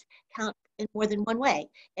course count in more than one way.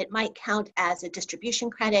 It might count as a distribution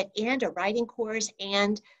credit and a writing course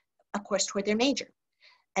and a course toward their major.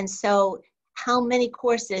 And so how many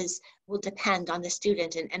courses will depend on the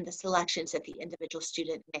student and the selections that the individual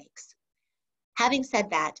student makes. Having said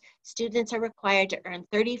that, students are required to earn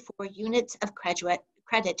 34 units of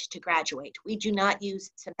credit to graduate. We do not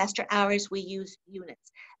use semester hours, we use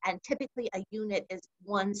units. And typically a unit is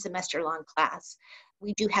one semester long class.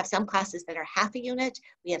 We do have some classes that are half a unit.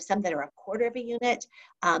 We have some that are a quarter of a unit.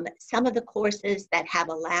 Some of the courses that have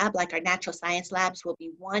a lab, like our natural science labs, will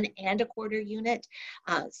be 1 1/4 unit.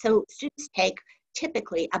 So students take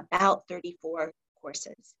typically about 34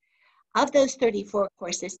 courses. Of those 34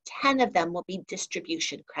 courses, 10 of them will be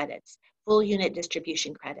distribution credits, full unit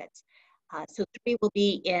distribution credits. So 3 will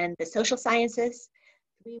be in the social sciences,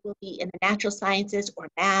 3 will be in the natural sciences or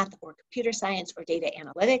math or computer science or data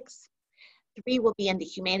analytics, 3 will be in the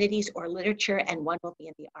humanities or literature, and 1 will be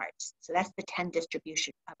in the arts. So that's the 10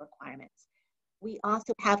 distribution of requirements. We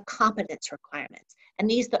also have competence requirements, and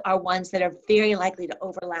these are ones that are very likely to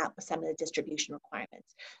overlap with some of the distribution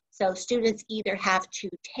requirements. So students either have to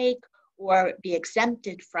take or be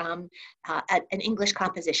exempted from an English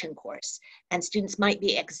composition course. And students might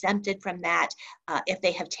be exempted from that if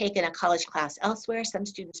they have taken a college class elsewhere. Some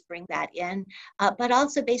students bring that in, but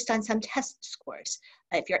also based on some test scores.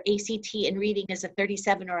 If your ACT in reading is a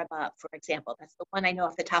 37 or above, for example, that's the one I know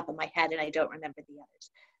off the top of my head and I don't remember the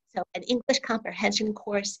others. So an English comprehension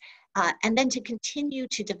course, and then to continue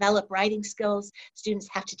to develop writing skills, students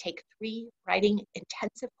have to take 3 writing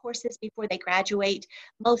intensive courses before they graduate.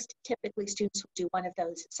 Most typically students will do one of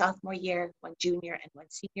those sophomore year, 1 junior, and 1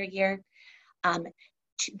 senior year.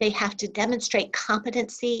 They have to demonstrate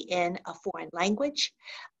competency in a foreign language.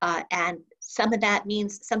 And some of that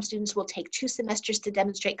means some students will take 2 semesters to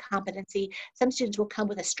demonstrate competency. Some students will come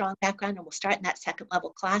with a strong background and will start in that 2nd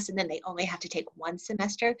level class, and then they only have to take 1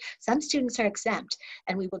 semester. Some students are exempt,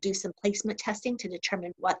 and we will do some placement testing to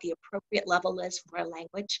determine what the appropriate level is for a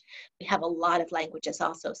language. We have a lot of languages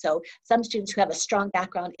also. So some students who have a strong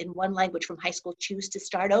background in one language from high school choose to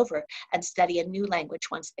start over and study a new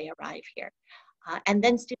language once they arrive here. And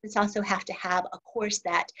then students also have to have a course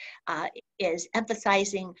that is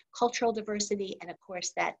emphasizing cultural diversity and a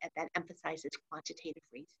course that emphasizes quantitative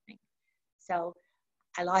reasoning. So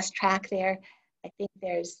I lost track there. I think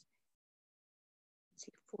there's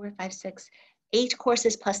 4, 5, 6, 8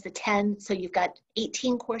 courses plus the 10. So you've got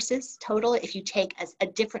 18 courses total if you take a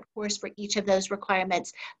different course for each of those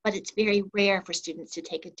requirements, but it's very rare for students to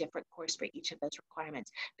take a different course for each of those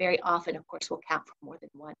requirements. Very often, of course, will count for more than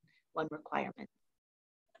one requirement.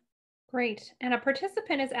 Great. And a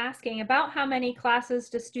participant is asking about how many classes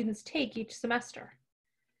do students take each semester?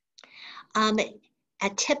 A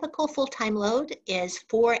typical full-time load is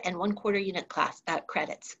 4 1/4 unit class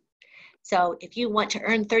credits. So if you want to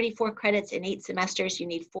earn 34 credits in 8 semesters, you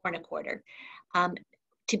need 4 1/4.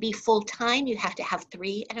 To be full-time, you have to have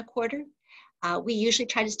 3 1/4. We usually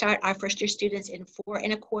try to start our first year students in 4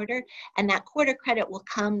 1/4, and that quarter credit will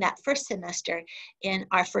come that first semester in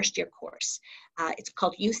our first year course. It's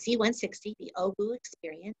called UC 160, the Oh-Wooo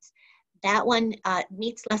experience. That one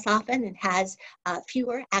meets less often and has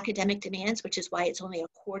fewer academic demands, which is why it's only a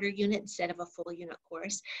quarter unit instead of a full unit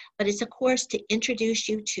course. But it's a course to introduce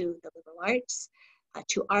you to the liberal arts,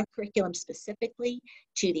 to our curriculum specifically,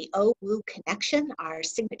 to the Oh-Wooo Connection, our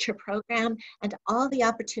signature program, and all the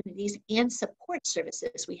opportunities and support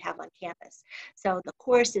services we have on campus. So the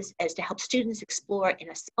course is to help students explore in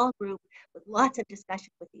a small group with lots of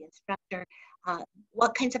discussion with the instructor,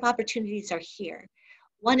 what kinds of opportunities are here.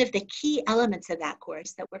 One of the key elements of that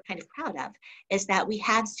course that we're kind of proud of is that we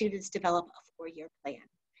have students develop a 4-year plan.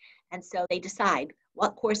 And so they decide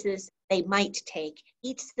what courses they might take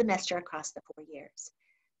each semester across the 4 years.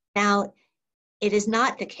 Now, it is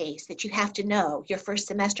not the case that you have to know your first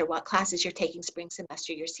semester what classes you're taking spring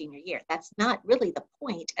semester your senior year. That's not really the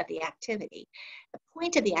point of the activity. The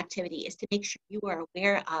point of the activity is to make sure you are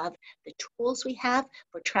aware of the tools we have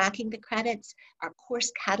for tracking the credits, our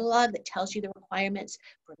course catalog that tells you the requirements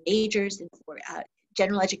for majors and for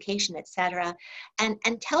general education, et cetera, and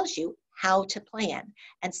tells you how to plan.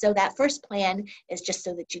 And so that first plan is just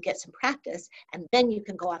so that you get some practice, and then you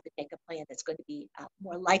can go off and make a plan that's going to be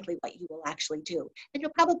more likely what you will actually do. And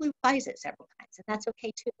you'll probably revise it several times, and that's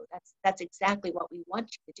okay too. That's exactly what we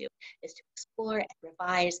want you to do, is to explore and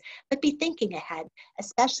revise, but be thinking ahead,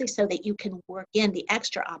 especially so that you can work in the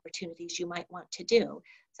extra opportunities you might want to do.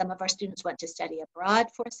 Some of our students want to study abroad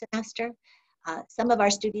for a semester. Some of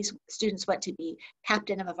our students want to be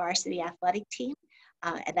captain of a varsity athletic team.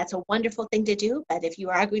 And that's a wonderful thing to do, but if you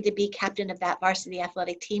are going to be captain of that varsity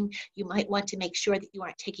athletic team, you might want to make sure that you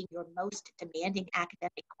aren't taking your most demanding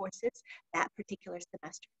academic courses that particular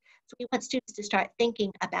semester. So we want students to start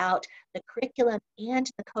thinking about the curriculum and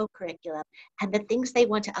the co-curriculum and the things they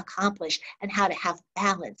want to accomplish and how to have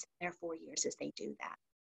balance in their 4 years as they do that.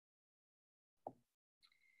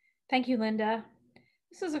 Thank you, Lynda.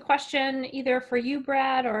 This is a question either for you,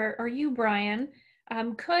 Brad, or you, Brian.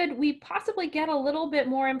 Could we possibly get a little bit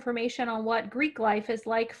more information on what Greek life is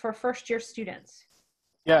like for first-year students?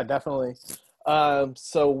 Yeah, definitely.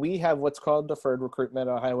 So we have what's called deferred recruitment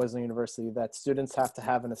at Ohio Wesleyan University, that students have to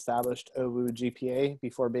have an established Oh-Wooo GPA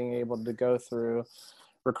before being able to go through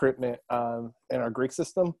recruitment in our Greek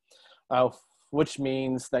system, which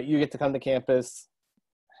means that you get to come to campus,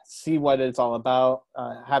 see what it's all about,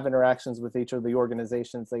 have interactions with each of the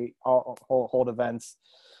organizations. They all hold events.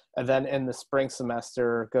 And then in the spring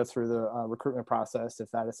semester, go through the recruitment process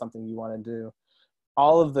if that is something you want to do.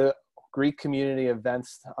 All of the Greek community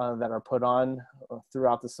events that are put on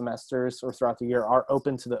throughout the semesters or throughout the year are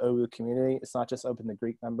open to the Oh-Wooo community. It's not just open to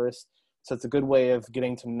Greek members. So it's a good way of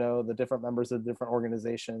getting to know the different members of different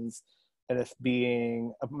organizations, and if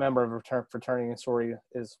being a member of a fraternity and sorority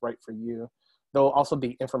is right for you. There will also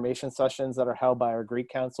be information sessions that are held by our Greek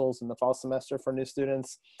councils in the fall semester for new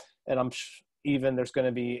students. And even there's going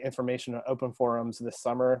to be information on open forums this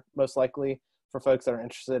summer, most likely, for folks that are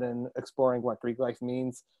interested in exploring what Greek life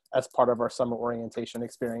means as part of our summer orientation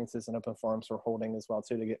experiences and open forums we're holding as well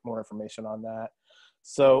too, to get more information on that.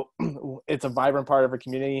 So it's a vibrant part of our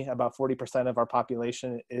community. About 40% of our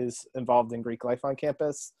population is involved in Greek life on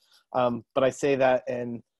campus. But I say that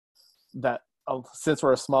since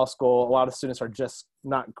we're a small school, a lot of students are just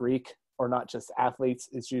not Greek or not just athletes.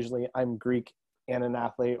 It's usually I'm Greek and an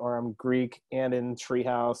athlete, or I'm Greek and in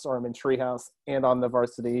Treehouse, or I'm in Treehouse and on the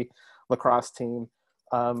varsity lacrosse team.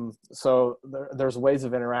 So there's ways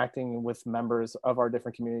of interacting with members of our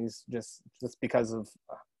different communities just because of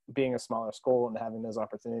being a smaller school and having those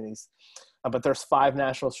opportunities. But there's 5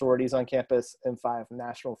 national sororities on campus and 5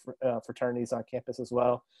 national fraternities on campus as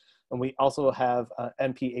well. And we also have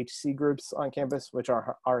NPHC groups on campus, which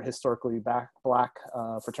are historically Black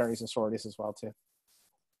fraternities and sororities as well too.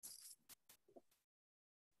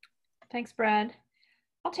 Thanks, Brad.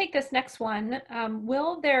 I'll take this next one.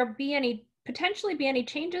 Will there be potentially be any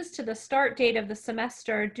changes to the start date of the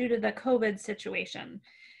semester due to the COVID situation?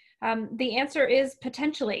 The answer is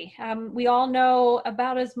potentially. We all know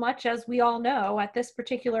about as much as we all know at this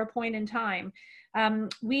particular point in time.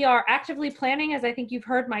 We are actively planning, as I think you've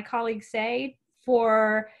heard my colleagues say,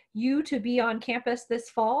 for you to be on campus this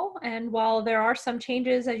fall. And while there are some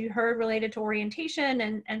changes, as you heard, related to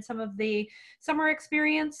orientation and some of the summer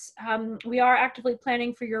experience, we are actively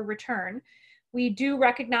planning for your return. We do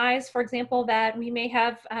recognize, for example, that we may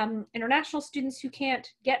have international students who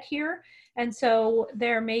can't get here. And so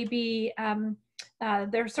there may be,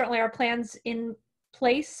 there certainly are plans in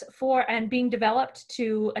place for and being developed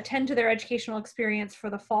to attend to their educational experience for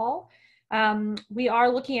the fall. We are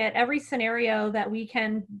looking at every scenario that we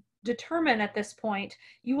can determine at this point.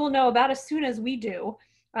 You will know about as soon as we do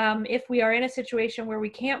if we are in a situation where we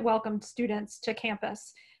can't welcome students to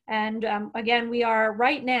campus. And again, we are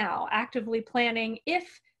right now actively planning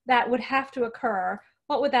if that would have to occur,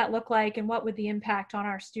 what would that look like and what would the impact on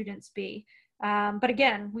our students be? But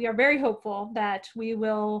again, we are very hopeful that we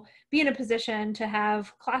will be in a position to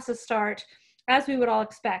have classes start as we would all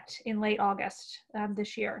expect in late August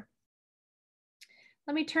this year.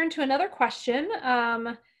 Let me turn to another question.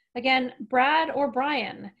 Again, Brad or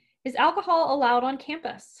Brian, is alcohol allowed on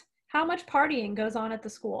campus? How much partying goes on at the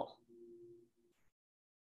school?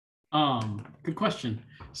 Good question.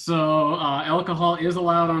 So alcohol is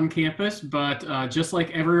allowed on campus, but just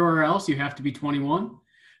like everywhere else, you have to be 21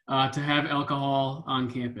 to have alcohol on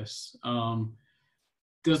campus.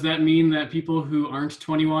 Does that mean that people who aren't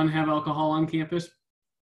 21 have alcohol on campus?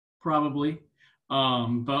 Probably.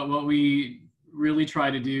 But what we really try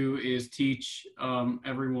to do is teach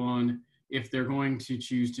everyone, if they're going to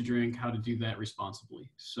choose to drink, how to do that responsibly.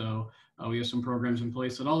 So we have some programs in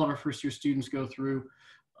place that all of our first year students go through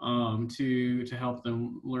to help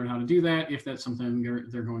them learn how to do that if that's something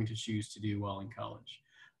they're going to choose to do while in college.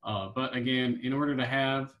 But again, in order to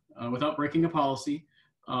have, without breaking a policy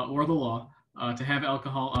or the law, to have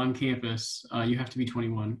alcohol on campus, you have to be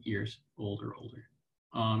 21 years old or older.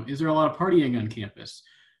 Is there a lot of partying on campus?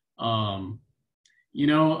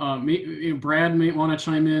 Brad may want to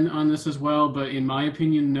chime in on this as well, but in my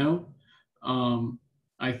opinion, no.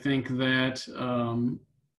 I think that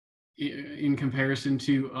in comparison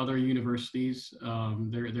to other universities,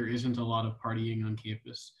 there isn't a lot of partying on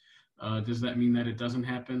campus. Does that mean that it doesn't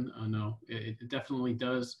happen? No, it definitely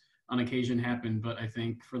does on occasion happen, but I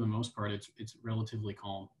think for the most part, it's relatively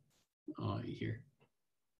calm here.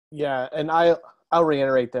 Yeah, and I'll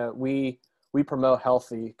reiterate that we promote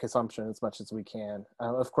healthy consumption as much as we can.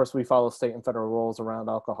 Of course, we follow state and federal rules around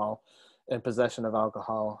alcohol and possession of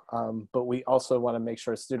alcohol, but we also want to make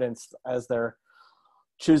sure students, as they're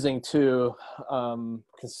choosing to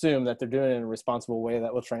consume, that they're doing it in a responsible way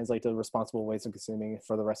that will translate to responsible ways of consuming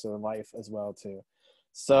for the rest of their life as well too.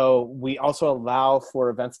 So we also allow for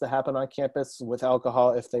events to happen on campus with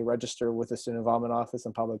alcohol if they register with the Student Involvement Office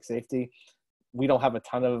and Public Safety. We don't have a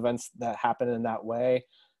ton of events that happen in that way,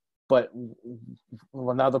 but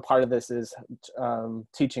another part of this is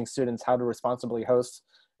teaching students how to responsibly host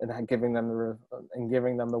and giving them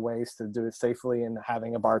the ways to do it safely, and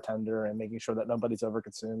having a bartender and making sure that nobody's over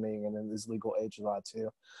consuming and is legal age a lot too.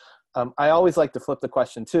 I always like to flip the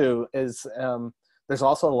question too, is there's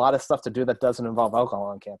also a lot of stuff to do that doesn't involve alcohol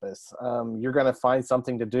on campus. You're going to find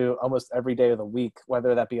something to do almost every day of the week,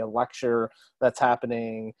 whether that be a lecture that's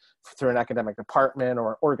happening through an academic department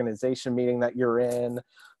or an organization meeting that you're in,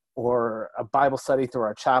 or a Bible study through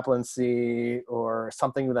our chaplaincy, or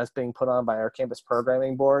something that's being put on by our campus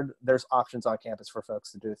programming board. There's options on campus for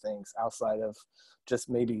folks to do things outside of just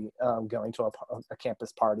maybe going to a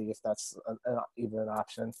campus party, if that's even an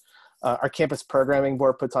option. Our campus programming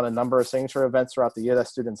board puts on a number of signature events throughout the year that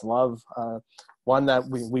students love. One that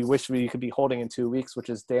we wish we could be holding in 2 weeks, which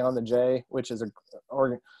is Day on the J, which is an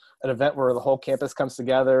event where the whole campus comes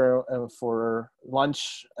together for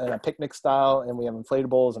lunch and a picnic style, and we have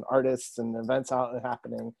inflatables and artists and events out and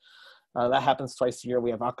happening. That happens twice a year.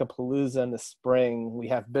 We have Acapalooza in the spring. We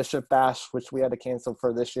have Bishop Bash, which we had to cancel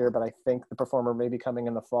for this year, but I think the performer may be coming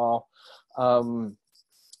in the fall.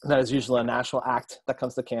 That is usually a national act that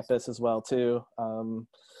comes to campus as well too.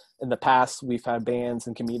 In the past, we've had bands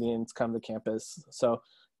and comedians come to campus. So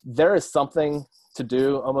there is something to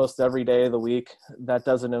do almost every day of the week that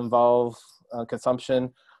doesn't involve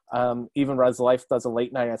consumption. Even Res Life does a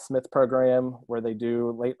late night at Smith program where they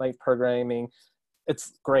do late night programming.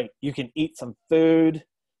 It's great. You can eat some food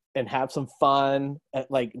and have some fun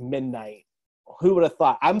at like midnight. Who would have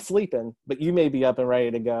thought? I'm sleeping, but you may be up and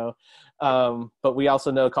ready to go. But we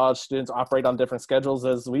also know college students operate on different schedules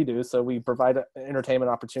as we do. So we provide an entertainment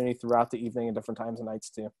opportunity throughout the evening at different times and nights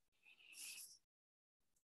too.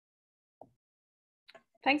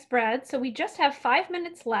 Thanks, Brad. So we just have 5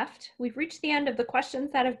 minutes left. We've reached the end of the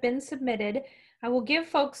questions that have been submitted. I will give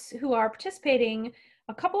folks who are participating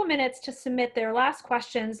a couple of minutes to submit their last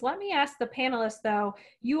questions. Let me ask the panelists though,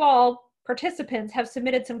 you all participants have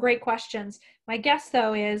submitted some great questions. My guess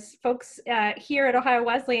though is folks here at Ohio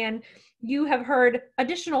Wesleyan, you have heard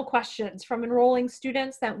additional questions from enrolling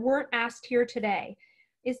students that weren't asked here today.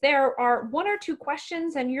 Is there are 1 or 2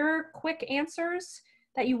 questions and your quick answers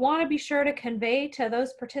that you want to be sure to convey to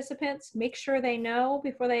those participants, make sure they know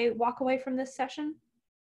before they walk away from this session?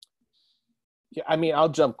 Yeah, I mean, I'll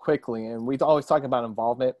jump quickly, and we always talk about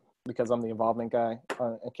involvement because I'm the involvement guy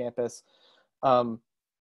on campus.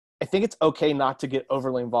 I think it's okay not to get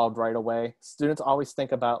overly involved right away. Students always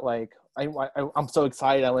think about like, I'm so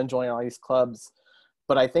excited, I'm enjoying all these clubs,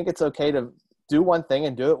 but I think it's okay to do one thing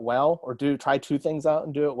and do it well, or try two things out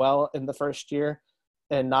and do it well in the first year,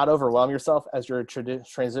 and not overwhelm yourself as you're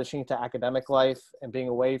transitioning to academic life and being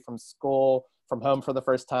away from school, from home for the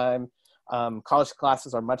first time. College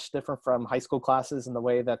classes are much different from high school classes in the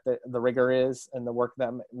way that the rigor is and the work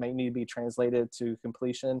that may need to be translated to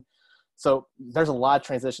completion. So there's a lot of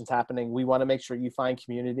transitions happening. We want to make sure you find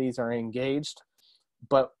communities are engaged,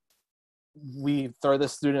 but we throw the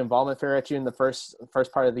student involvement fair at you in the first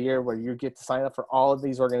part of the year, where you get to sign up for all of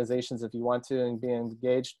these organizations if you want to and be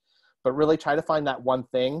engaged, but really try to find that one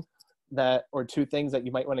thing or two things that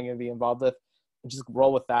you might want to be involved with, and just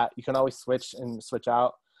roll with that. You can always switch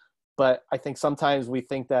out. But I think sometimes we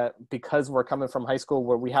think that because we're coming from high school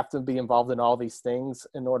where we have to be involved in all these things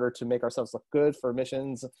in order to make ourselves look good for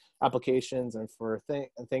admissions, applications, and for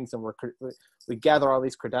things, and we gather all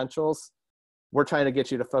these credentials. We're trying to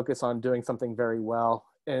get you to focus on doing something very well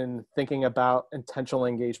and thinking about intentional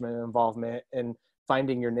engagement and involvement and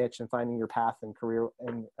finding your niche and finding your path and career,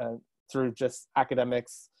 and through just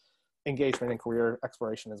academics, engagement, and career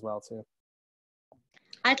exploration as well too.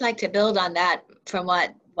 I'd like to build on that from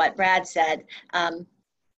what Brad said. Am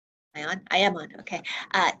I on? I am on, okay.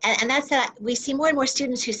 And that's that we see more and more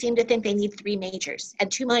students who seem to think they need 3 majors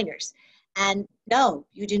and 2 minors. And no,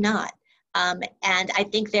 you do not. And I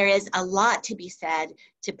think there is a lot to be said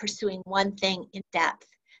to pursuing one thing in depth,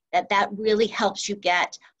 that really helps you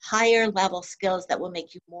get higher level skills that will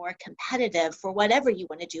make you more competitive for whatever you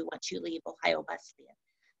want to do once you leave Ohio Wesleyan.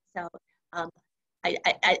 So,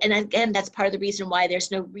 and again, that's part of the reason why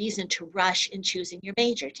there's no reason to rush in choosing your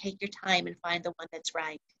major. Take your time and find the one that's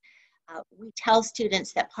right. We tell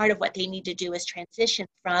students that part of what they need to do is transition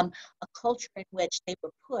from a culture in which they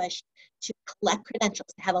were pushed to collect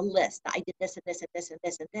credentials, to have a list, I did this and this and this and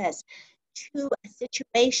this and this, to a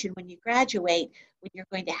situation when you graduate, when you're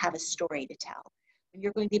going to have a story to tell. When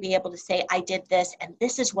you're going to be able to say, I did this, and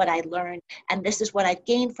this is what I learned, and this is what I've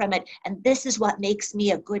gained from it, and this is what makes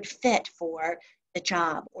me a good fit for the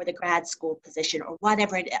job or the grad school position or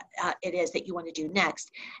whatever it is that you want to do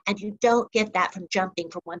next. And you don't get that from jumping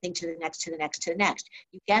from one thing to the next, to the next, to the next.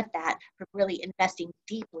 You get that from really investing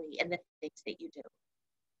deeply in the things that you do.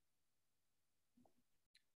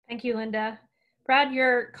 Thank you, Lynda. Brad,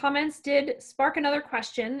 your comments did spark another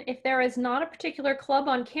question. If there is not a particular club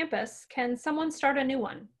on campus, can someone start a new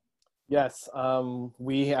one? Yes,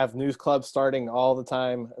 we have news clubs starting all the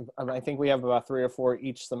time. I think we have about 3 or 4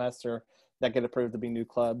 each semester that get approved to be new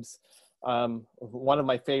clubs. One of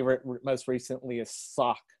my favorite most recently is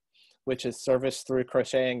SOC, which is Service Through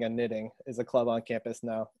Crocheting and Knitting, is a club on campus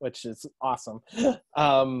now, which is awesome.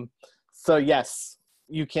 So yes,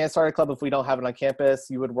 you can start a club if we don't have it on campus.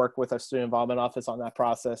 You would work with our student involvement office on that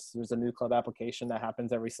process. There's a new club application that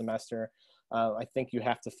happens every semester. I think you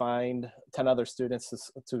have to find 10 other students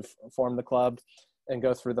to form the club and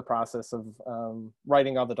go through the process of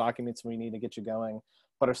writing all the documents we need to get you going.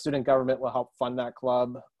 But our student government will help fund that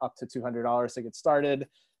club up to $200 to get started.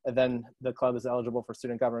 And then the club is eligible for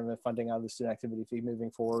student government funding out of the student activity fee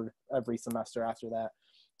moving forward every semester after that.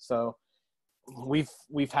 So we've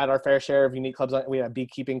had our fair share of unique clubs. We had a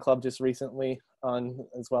beekeeping club just recently on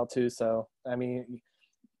as well too. So, I mean,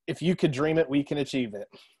 if you could dream it, we can achieve it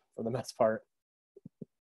for the most part.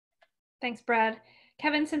 Thanks, Brad.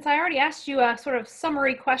 Kevin, since I already asked you a sort of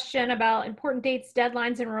summary question about important dates,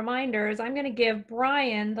 deadlines, and reminders, I'm going to give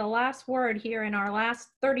Brian the last word here in our last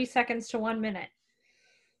 30 seconds to 1 minute.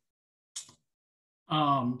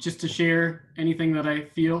 Just to share anything that I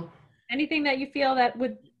feel. Anything that you feel that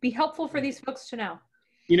would be helpful for these folks to know.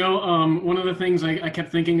 You know, one of the things I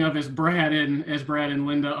kept thinking of as Brad and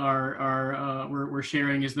Lynda were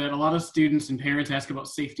sharing is that a lot of students and parents ask about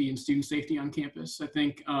safety and student safety on campus. I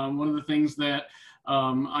think one of the things that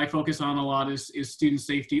I focus on a lot is student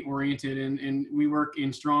safety oriented, and we work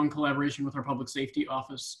in strong collaboration with our public safety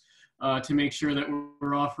office to make sure that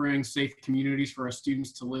we're offering safe communities for our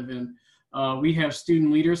students to live in. We have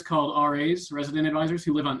student leaders called RAs, resident advisors,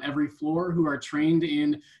 who live on every floor, who are trained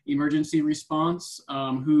in emergency response,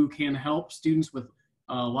 who can help students with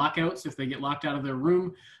lockouts if they get locked out of their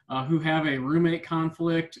room, who have a roommate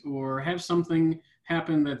conflict or have something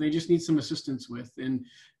happen that they just need some assistance with. And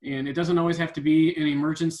it doesn't always have to be an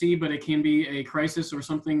emergency, but it can be a crisis or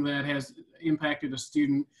something that has impacted a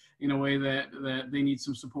student in a way that they need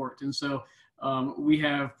some support. And so we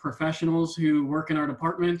have professionals who work in our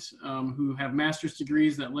department who have master's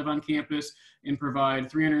degrees that live on campus and provide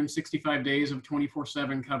 365 days of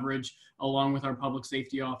 24/7 coverage along with our public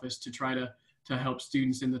safety office to try to help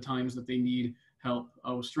students in the times that they need help.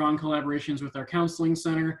 Strong collaborations with our counseling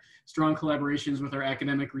center, strong collaborations with our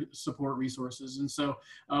academic support resources. And so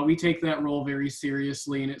we take that role very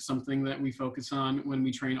seriously, and it's something that we focus on when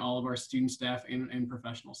we train all of our student staff and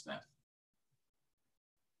professional staff.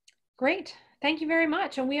 Great. Thank you very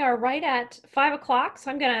much. And we are right at 5 o'clock.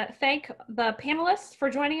 So I'm going to thank the panelists for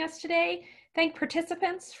joining us today. Thank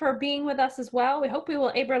participants for being with us as well. We hope we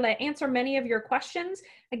will be able to answer many of your questions.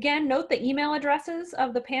 Again, note the email addresses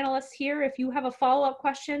of the panelists here. If you have a follow-up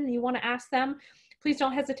question and you want to ask them, please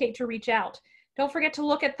don't hesitate to reach out. Don't forget to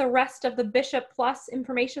look at the rest of the Bishop Plus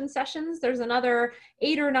information sessions. There's another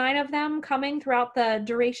 8 or 9 of them coming throughout the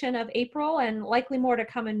duration of April, and likely more to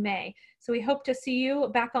come in May. So we hope to see you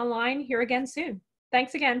back online here again soon.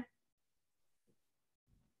 Thanks again.